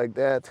can go like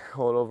that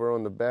all over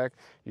on the back.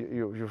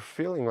 You're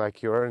feeling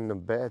like you're in the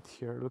bed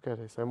here. Look at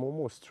this, I'm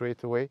almost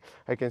straight away.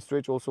 I can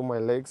stretch also my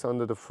legs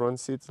under the front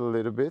seats a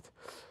little bit.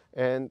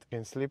 And you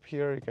can sleep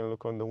here, you can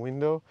look on the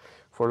window.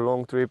 For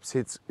long trips,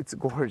 it's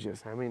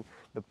gorgeous. I mean,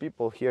 the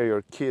people here,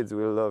 your kids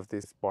will love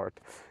this part.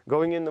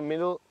 Going in the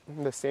middle,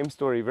 the same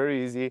story,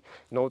 very easy.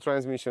 No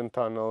transmission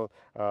tunnel,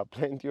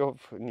 plenty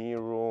of knee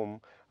room,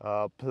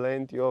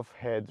 plenty of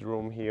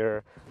headroom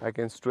here. I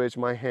can stretch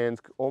my hands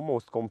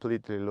almost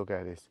completely. Look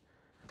at this.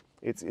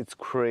 It's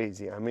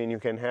crazy. I mean, you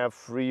can have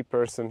 3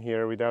 person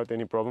here without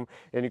any problem.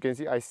 And you can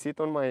see I sit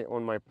on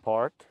my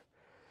part.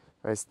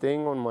 I'm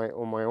staying on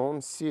my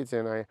own seats,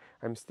 and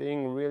I'm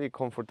staying really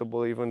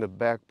comfortable. Even the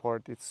back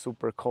part, it's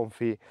super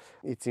comfy.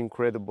 It's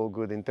incredible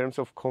good. In terms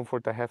of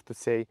comfort, I have to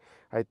say,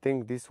 I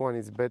think this one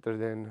is better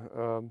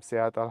than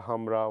Seat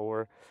Alhambra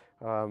or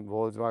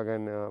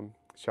Volkswagen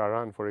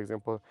Charan, for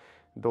example.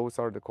 Those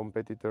are the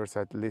competitors,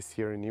 at least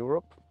here in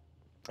Europe.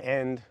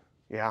 And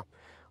yeah,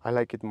 I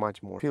like it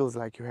much more. Feels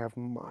like you have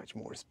much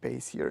more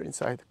space here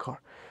inside the car.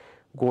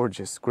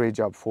 Gorgeous, great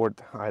job, Ford.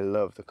 I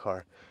love the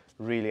car.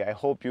 Really, I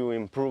hope you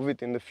improve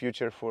it in the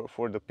future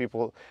for the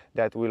people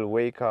that will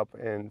wake up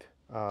and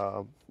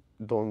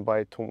don't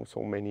buy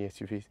so many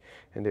SUVs,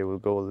 and they will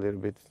go a little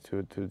bit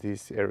to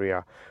this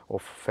area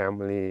of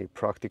family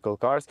practical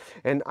cars.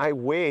 And I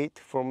wait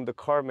from the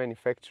car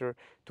manufacturer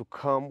to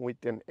come with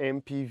an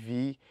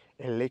MPV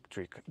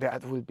electric.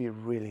 That will be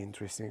really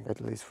interesting, at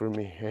least for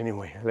me.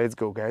 Anyway, let's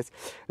go, guys.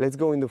 Let's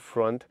go in the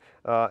front,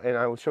 and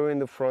I will show you in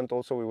the front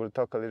also. We will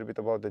talk a little bit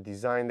about the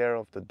design there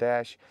of the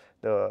dash,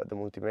 the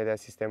multimedia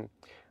system,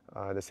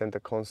 the center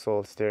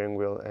console, steering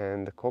wheel,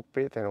 and the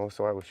cockpit, and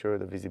also I will show you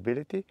the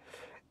visibility.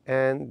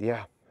 And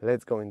yeah,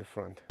 let's go in the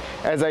front.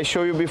 As I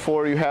showed you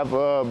before, you have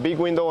a big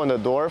window on the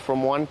door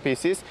from one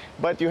pieces,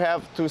 but you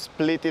have to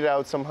split it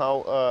out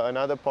somehow.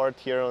 Another part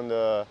here on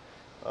the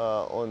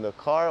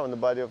car, on the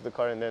body of the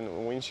car, and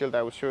then windshield.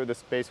 I will show you the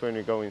space when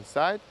we go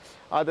inside.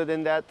 Other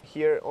than that,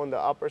 here on the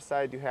upper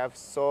side you have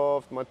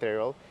soft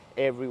material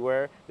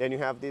everywhere. Then you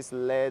have this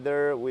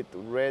leather with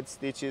red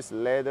stitches,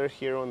 leather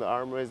here on the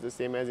armrest, the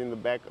same as in the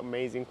back.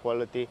 Amazing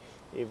quality.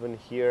 Even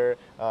here,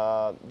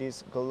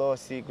 this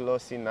glossy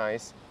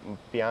nice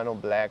piano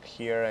black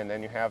here, and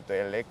then you have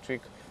the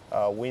electric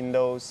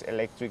windows,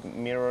 electric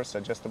mirrors,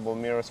 adjustable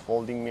mirrors,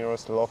 folding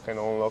mirrors, lock and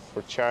unlock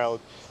for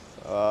child.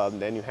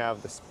 Then you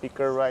have the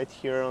speaker right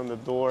here on the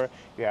door.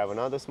 You have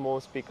another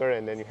small speaker,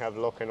 and then you have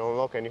lock and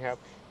unlock, and you have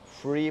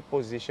free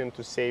position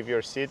to save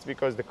your seats,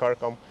 because the car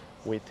comes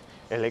with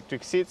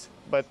electric seats,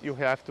 but you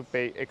have to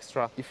pay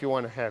extra if you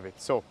want to have it.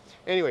 So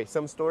anyway,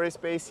 some storage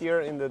space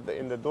here in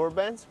the door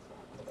bands.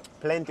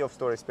 Plenty of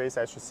storage space,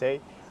 I should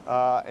say.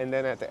 And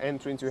then at the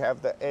entrance you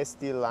have the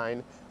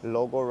ST-Line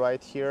logo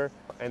right here,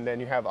 and then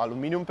you have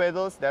aluminum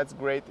pedals. That's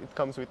great. It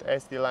comes with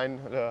ST-Line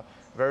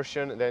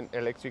version, then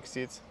electric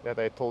seats that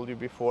I told you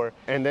before.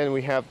 And then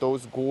we have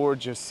those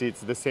gorgeous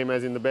seats, the same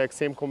as in the back,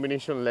 same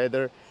combination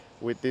leather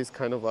with this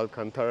kind of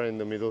Alcantara in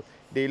the middle.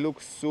 They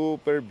look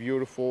super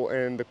beautiful,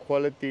 and the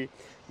quality,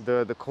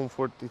 the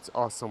comfort, it's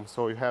awesome.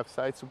 So you have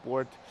side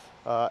support,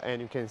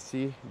 and you can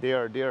see they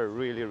are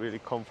really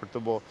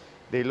comfortable.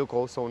 They look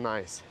also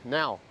nice.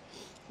 Now,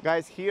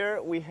 guys,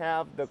 here we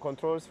have the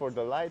controls for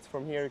the lights.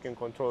 From here you can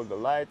control the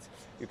lights.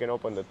 You can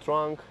open the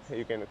trunk,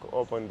 you can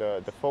open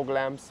the fog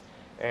lamps,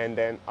 and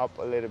then up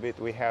a little bit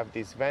we have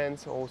these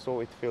vents. Also,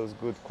 it feels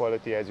good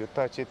quality as you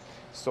touch it.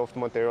 Soft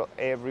material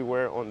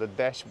everywhere. On the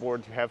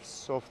dashboard you have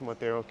soft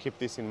material. Keep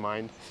this in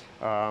mind.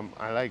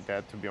 I like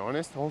that, to be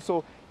honest.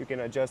 Also, you can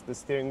adjust the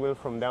steering wheel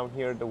from down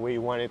here the way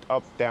you want it,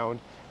 up, down,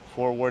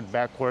 forward,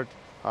 backward.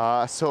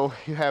 So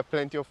you have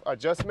plenty of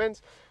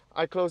adjustments.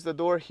 I close the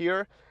door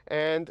here,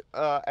 and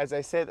as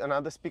I said,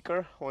 another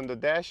speaker on the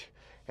dash,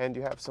 and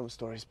you have some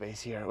storage space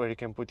here where you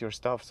can put your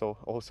stuff. So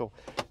also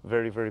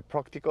very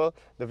practical.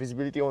 The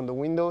visibility on the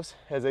windows,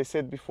 as I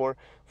said before,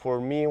 for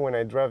me when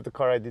I drive the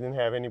car I didn't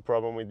have any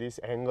problem with this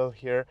angle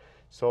here.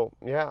 So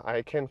yeah,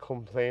 I can't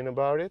complain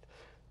about it.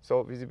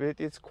 So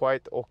visibility is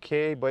quite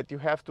okay, but you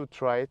have to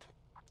try it.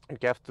 You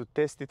have to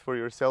test it for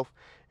yourself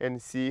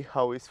and see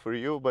how it's for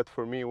you, but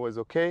for me it was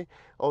okay.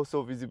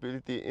 Also,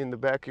 visibility in the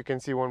back, you can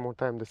see one more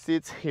time the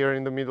seats. Here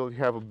in the middle you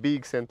have a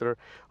big center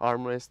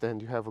armrest, and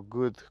you have a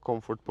good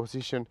comfort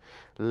position,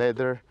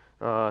 leather,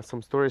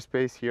 some storage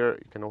space here.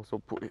 You can also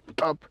put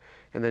it up,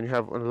 and then you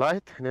have a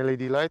light, an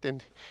LED light,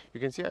 and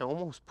you can see I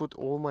almost put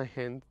all my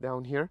hand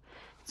down here.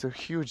 It's a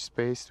huge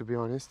space, to be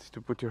honest, to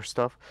put your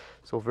stuff.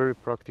 So very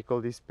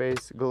practical, this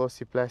space.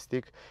 Glossy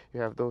plastic.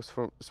 You have those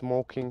from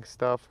smoking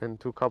stuff, and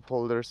 2 cup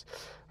holders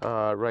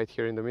right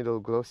here in the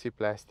middle, glossy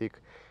plastic.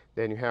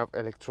 Then you have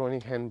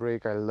electronic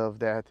handbrake. I love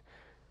that.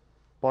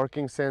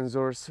 Parking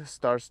sensors,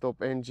 start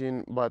stop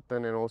engine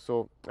button, and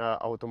also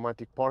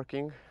automatic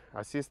parking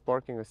assist,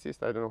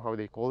 I don't know how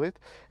they call it.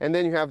 And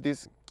then you have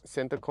this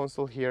center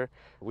console here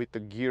with the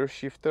gear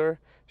shifter,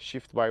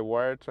 shift by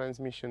wire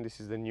transmission. This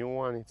is the new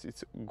one.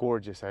 It's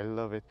gorgeous. I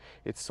love it.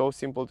 It's so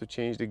simple to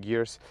change the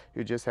gears.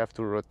 You just have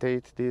to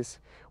rotate this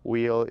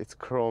wheel. It's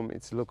chrome.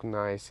 It's look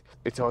nice.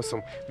 It's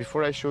awesome.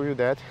 Before I show you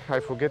that, I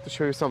forget to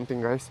show you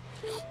something, guys.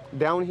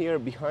 Down here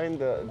behind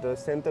the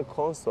center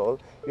console,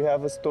 you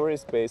have a storage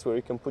space where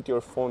you can put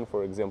your phone,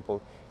 for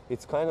example.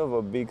 It's kind of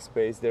a big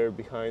space there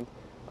behind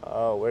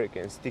where you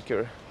can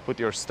put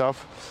your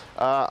stuff.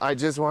 I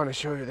just want to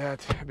show you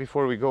that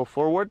before we go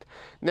forward.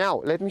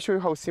 Now let me show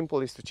you how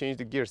simple it is to change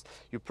the gears.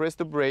 You press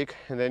the brake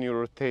and then you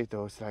rotate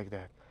those like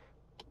that.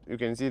 You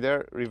can see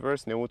there,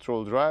 reverse,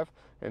 neutral, drive,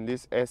 and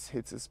this S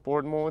hits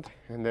sport mode.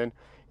 And then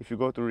if you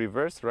go to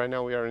reverse, right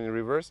now we are in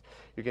reverse,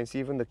 you can see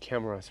even the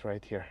cameras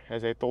right here.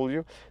 As I told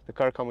you, the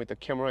car comes with a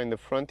camera in the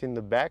front, in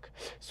the back.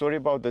 Sorry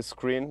about the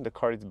screen, the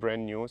car is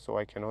brand new, so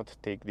I cannot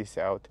take this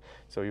out.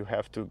 So you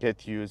have to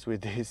get used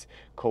with this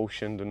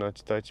caution, do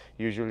not touch.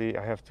 Usually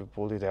I have to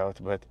pull it out,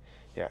 but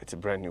yeah, it's a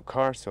brand new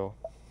car, so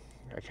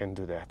I can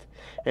do that.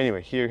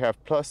 Anyway, here you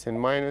have plus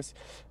and minus.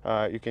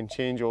 You can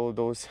change all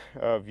those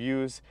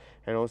views,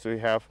 and also you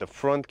have the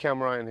front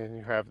camera and then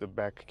you have the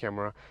back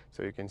camera,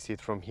 so you can see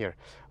it from here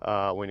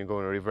when you go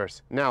in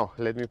reverse. Now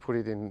let me put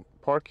it in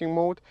parking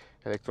mode,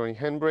 electronic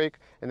handbrake,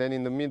 and then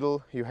in the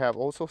middle you have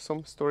also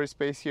some storage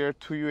space here,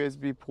 2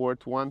 USB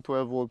port, 1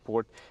 12-volt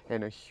port,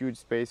 and a huge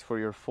space for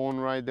your phone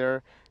right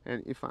there.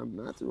 And if I'm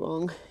not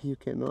wrong, you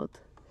cannot,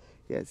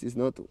 yes, it's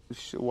not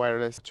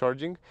wireless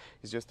charging.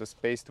 It's just a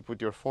space to put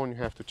your phone. You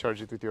have to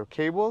charge it with your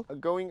cable.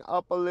 Going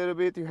up a little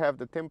bit, you have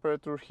the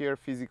temperature here,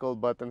 physical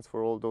buttons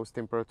for all those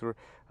temperature.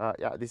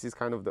 Yeah, this is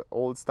kind of the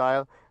old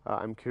style.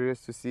 I'm curious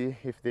to see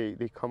if they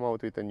come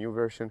out with a new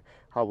version,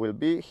 how it will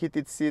be.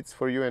 Heated seats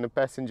for you and a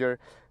passenger.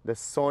 The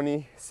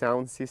Sony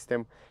sound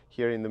system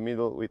here in the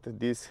middle with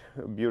this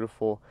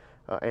beautiful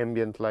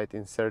ambient light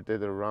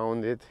inserted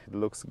around it. It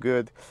looks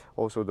good.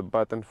 Also the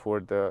button for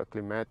the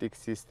climatic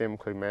system.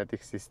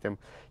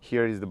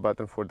 Here is the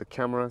button for the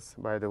cameras.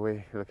 By the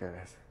way, look at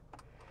this.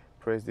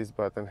 Press this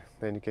button,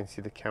 then you can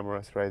see the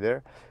cameras right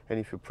there. And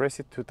if you press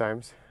it 2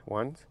 times,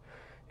 once,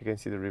 you can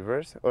see the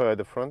reverse,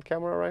 the front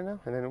camera right now,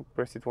 and then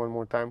press it 1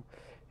 more time,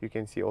 you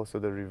can see also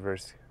the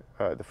reverse,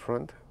 the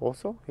front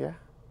also. Yeah,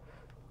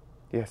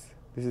 yes,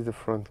 this is the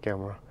front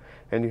camera.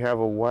 And you have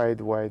a wide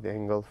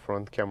angle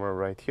front camera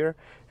right here,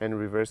 and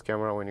reverse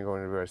camera when you go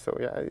in reverse. So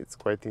yeah, it's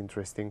quite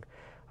interesting,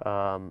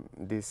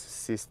 this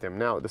system.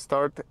 Now the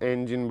start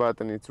engine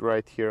button, it's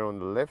right here on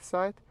the left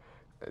side,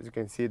 as you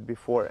can see it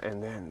before.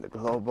 And then the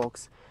glove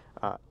box,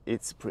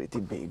 it's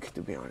pretty big,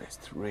 to be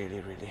honest.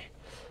 Really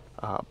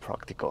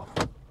practical.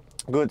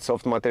 Good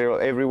soft material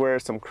everywhere,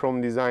 some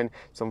chrome design,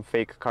 some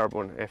fake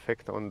carbon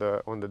effect on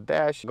the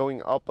dash.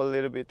 Going up a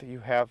little bit, you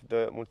have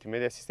the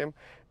multimedia system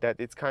that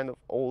it's kind of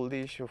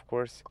oldish. Of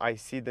course, I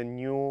see the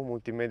new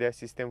multimedia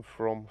system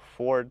from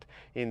Ford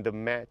in the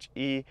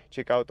Mach-E.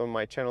 Check out on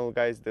my channel,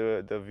 guys,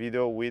 the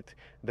video with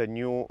the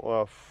new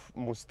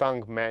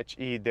Mustang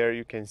Mach-E. There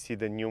you can see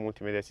the new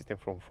multimedia system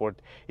from Ford.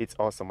 It's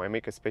awesome. I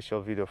make a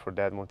special video for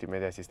that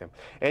multimedia system.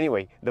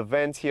 Anyway, the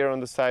vents here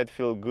on the side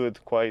feel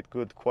good, quite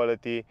good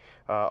quality.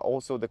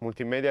 Also the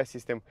multimedia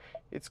system,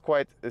 it's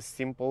quite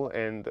simple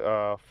and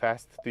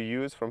fast to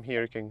use. From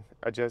here you can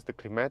adjust the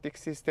climatic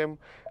system,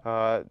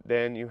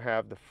 then you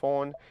have the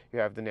phone, you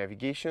have the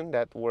navigation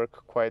that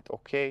work quite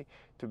okay.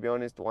 To be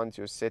honest, once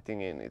you're setting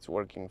in, it's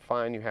working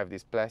fine. You have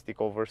this plastic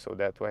over, so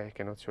that way I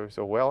cannot show you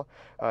so well.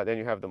 Then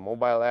you have the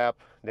mobile app,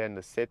 then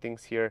the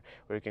settings here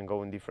where you can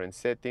go in different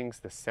settings,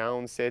 the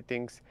sound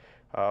settings.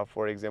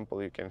 For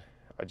example, you can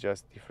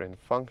adjust different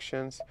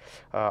functions.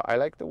 I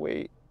like the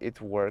way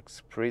it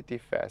works pretty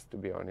fast, to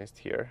be honest.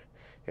 Here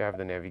you have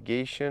the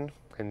navigation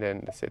and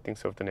then the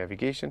settings of the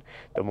navigation,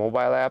 the mobile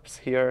apps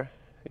here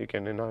you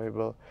can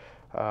enable,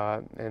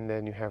 and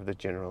then you have the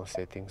general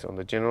settings. On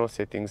the general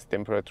settings,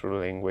 temperature,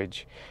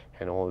 language,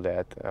 and all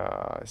that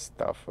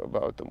stuff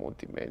about the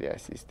multimedia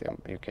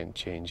system, you can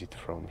change it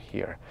from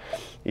here.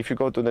 If you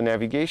go to the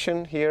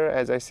navigation here,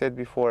 as I said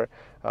before,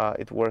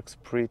 it works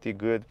pretty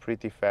good,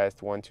 pretty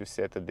fast. Once you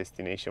set a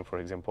destination, for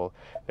example,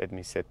 let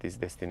me set this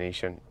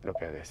destination.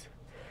 Look at this.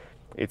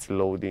 It's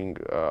loading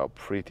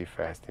pretty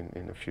fast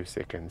in a few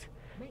seconds.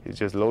 It's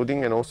just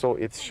loading, and also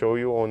it's show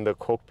you on the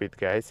cockpit,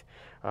 guys.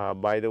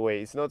 By the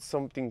way, it's not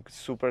something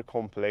super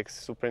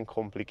complex, super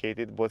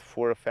complicated, but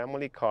for a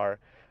family car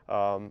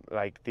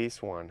like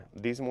this one,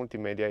 this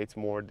multimedia, it's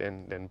more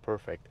than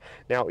perfect.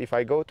 Now if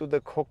I go to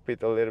the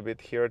cockpit a little bit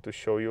here to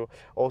show you,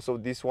 also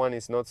this one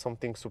is not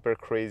something super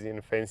crazy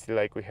and fancy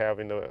like we have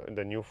in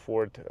the new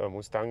Ford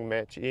Mustang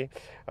Mach-E.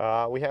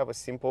 We have a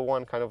simple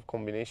one, kind of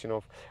combination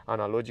of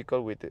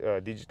analogical with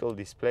digital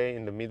display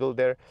in the middle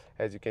there.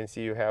 As you can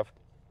see, you have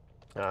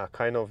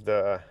kind of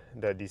the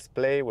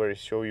display where it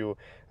show you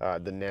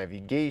the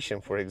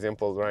navigation, for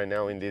example, right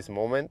now in this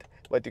moment.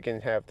 But you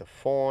can have the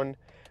phone,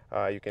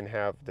 you can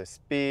have the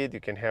speed,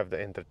 you can have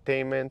the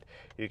entertainment,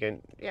 you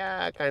can,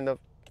 yeah, kind of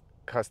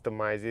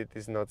customize it.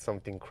 It's not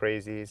something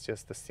crazy, it's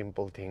just a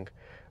simple thing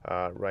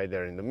right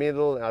there in the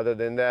middle. Other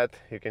than that,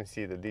 you can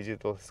see the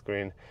digital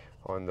screen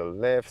on the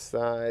left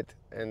side,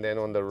 and then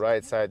on the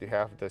right side you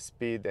have the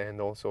speed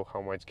and also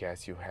how much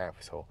gas you have.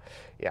 So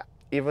yeah,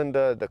 even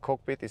the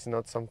cockpit is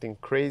not something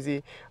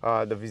crazy.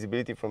 The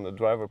visibility from the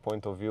driver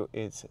point of view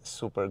is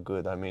super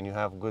good. I mean, you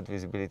have good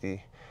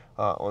visibility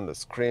on the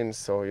screen,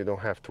 so you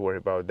don't have to worry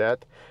about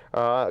that.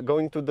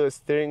 Going to the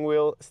steering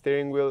wheel,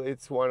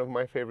 it's one of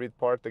my favorite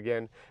part.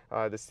 Again,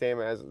 the same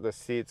as the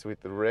seats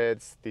with the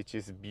red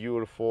stitches,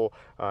 beautiful.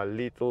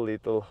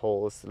 Little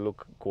holes,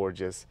 look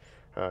gorgeous.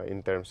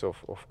 In terms of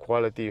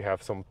quality, you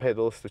have some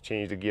pedals to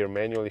change the gear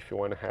manual if you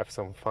want to have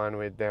some fun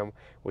with them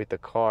with the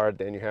car.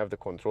 Then you have the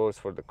controls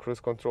for the cruise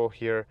control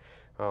here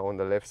on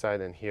the left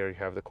side, and here you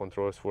have the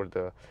controls for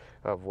the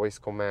voice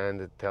command,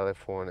 the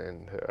telephone,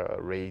 and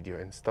radio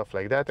and stuff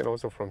like that. And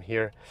also from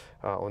here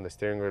on the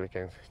steering wheel you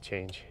can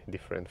change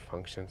different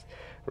functions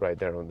right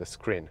there on the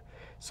screen.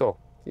 So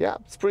yeah,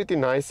 it's pretty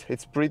nice.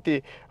 It's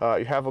pretty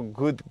you have a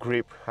good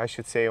grip, I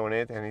should say, on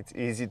it, and it's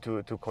easy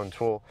to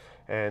control,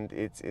 and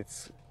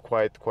it's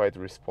quite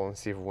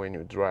responsive when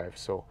you drive.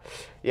 So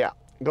yeah,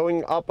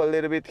 going up a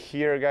little bit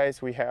here,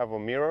 guys, we have a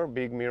mirror,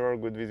 big mirror,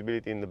 good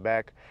visibility in the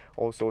back.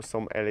 Also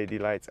some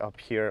LED lights up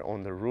here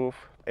on the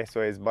roof,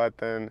 SOS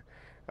button.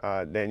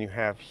 Then you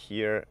have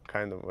here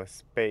kind of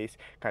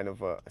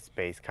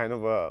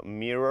a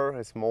mirror,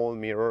 a small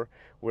mirror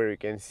where you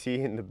can see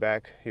in the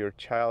back your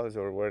child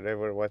or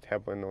whatever, what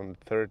happened on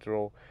the third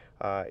row.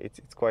 It's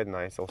quite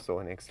nice, also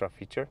an extra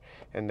feature.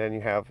 And then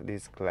you have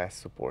this glass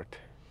support.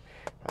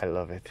 I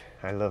love it.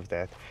 I love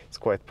that. It's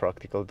quite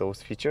practical,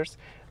 those features.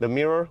 The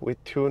mirror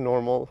with two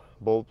normal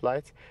bulb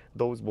lights.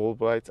 Those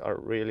bulb lights are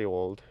really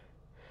old.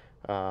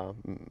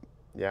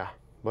 Yeah,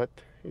 but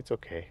it's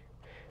okay.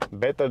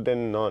 Better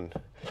than none.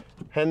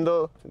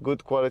 Handle,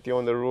 good quality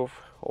on the roof.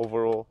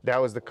 Overall, that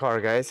was the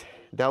car, guys.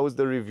 That was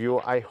the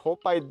review. I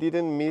hope I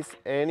didn't miss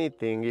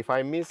anything. If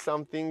I missed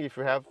something, if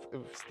you have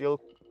still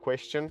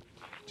question,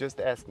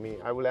 just ask me.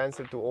 I will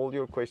answer to all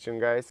your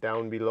questions, guys,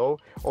 down below.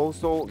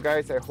 Also,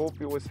 guys, I hope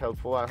it was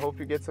helpful. I hope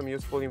you get some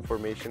useful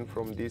information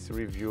from this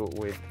review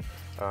with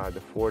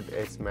the Ford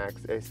S-MAX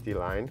ST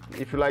line.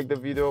 If you like the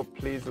video,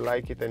 please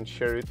like it and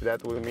share it.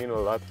 That will mean a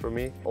lot for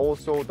me.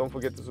 Also, don't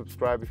forget to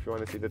subscribe if you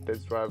want to see the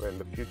test drive and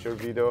the future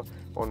video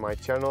on my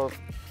channel.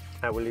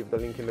 I will leave the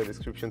link in the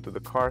description to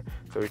the car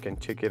so you can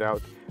check it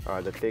out.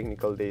 The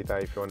technical data,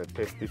 if you want to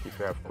test it, if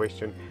you have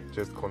questions,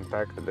 just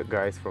contact the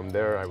guys from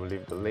there. I will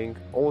leave the link.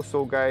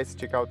 Also, guys,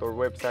 check out our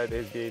website,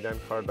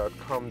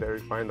 sga-car.com. There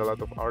you find a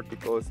lot of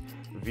articles,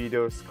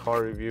 videos,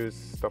 car reviews,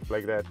 stuff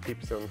like that,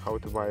 tips on how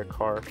to buy a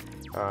car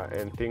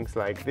and things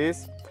like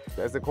this.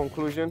 As a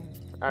conclusion,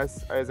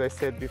 as I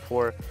said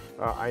before,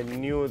 I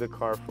knew the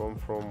car from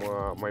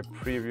my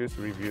previous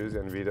reviews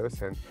and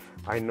videos, and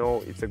I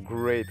know it's a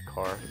great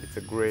car. It's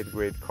a great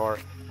car,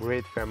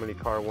 great family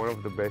car, one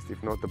of the best,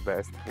 if not the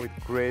best, with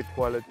great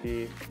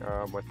quality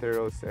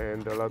materials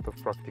and a lot of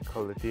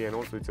practicality. And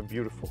also it's a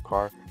beautiful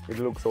car. It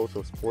looks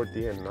also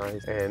sporty and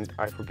nice. And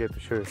I forget to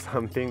show you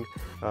something.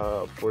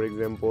 For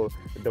example,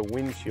 the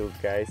windshield,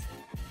 guys,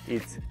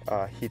 it's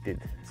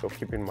heated, so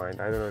keep in mind.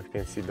 I don't know if you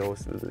can see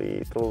those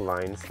little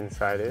lines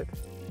inside it.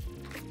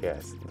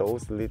 Yes,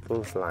 those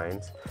little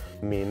lines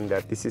mean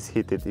that this is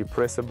heated. You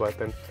press a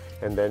button,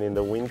 and then in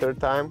the winter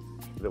time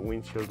the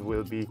windshield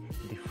will be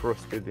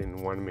defrosted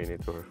in 1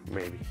 minute, or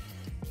maybe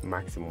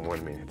maximum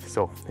 1 minute.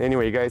 So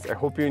anyway, guys, I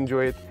hope you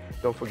enjoy it.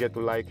 Don't forget to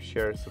like,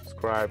 share,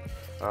 subscribe.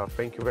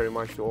 Thank you very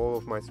much to all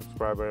of my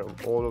subscribers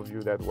and all of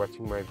you that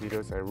watching my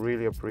videos. I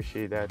really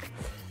appreciate that.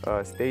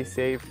 Stay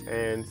safe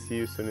and see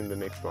you soon in the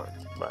next one.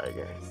 Bye,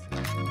 guys.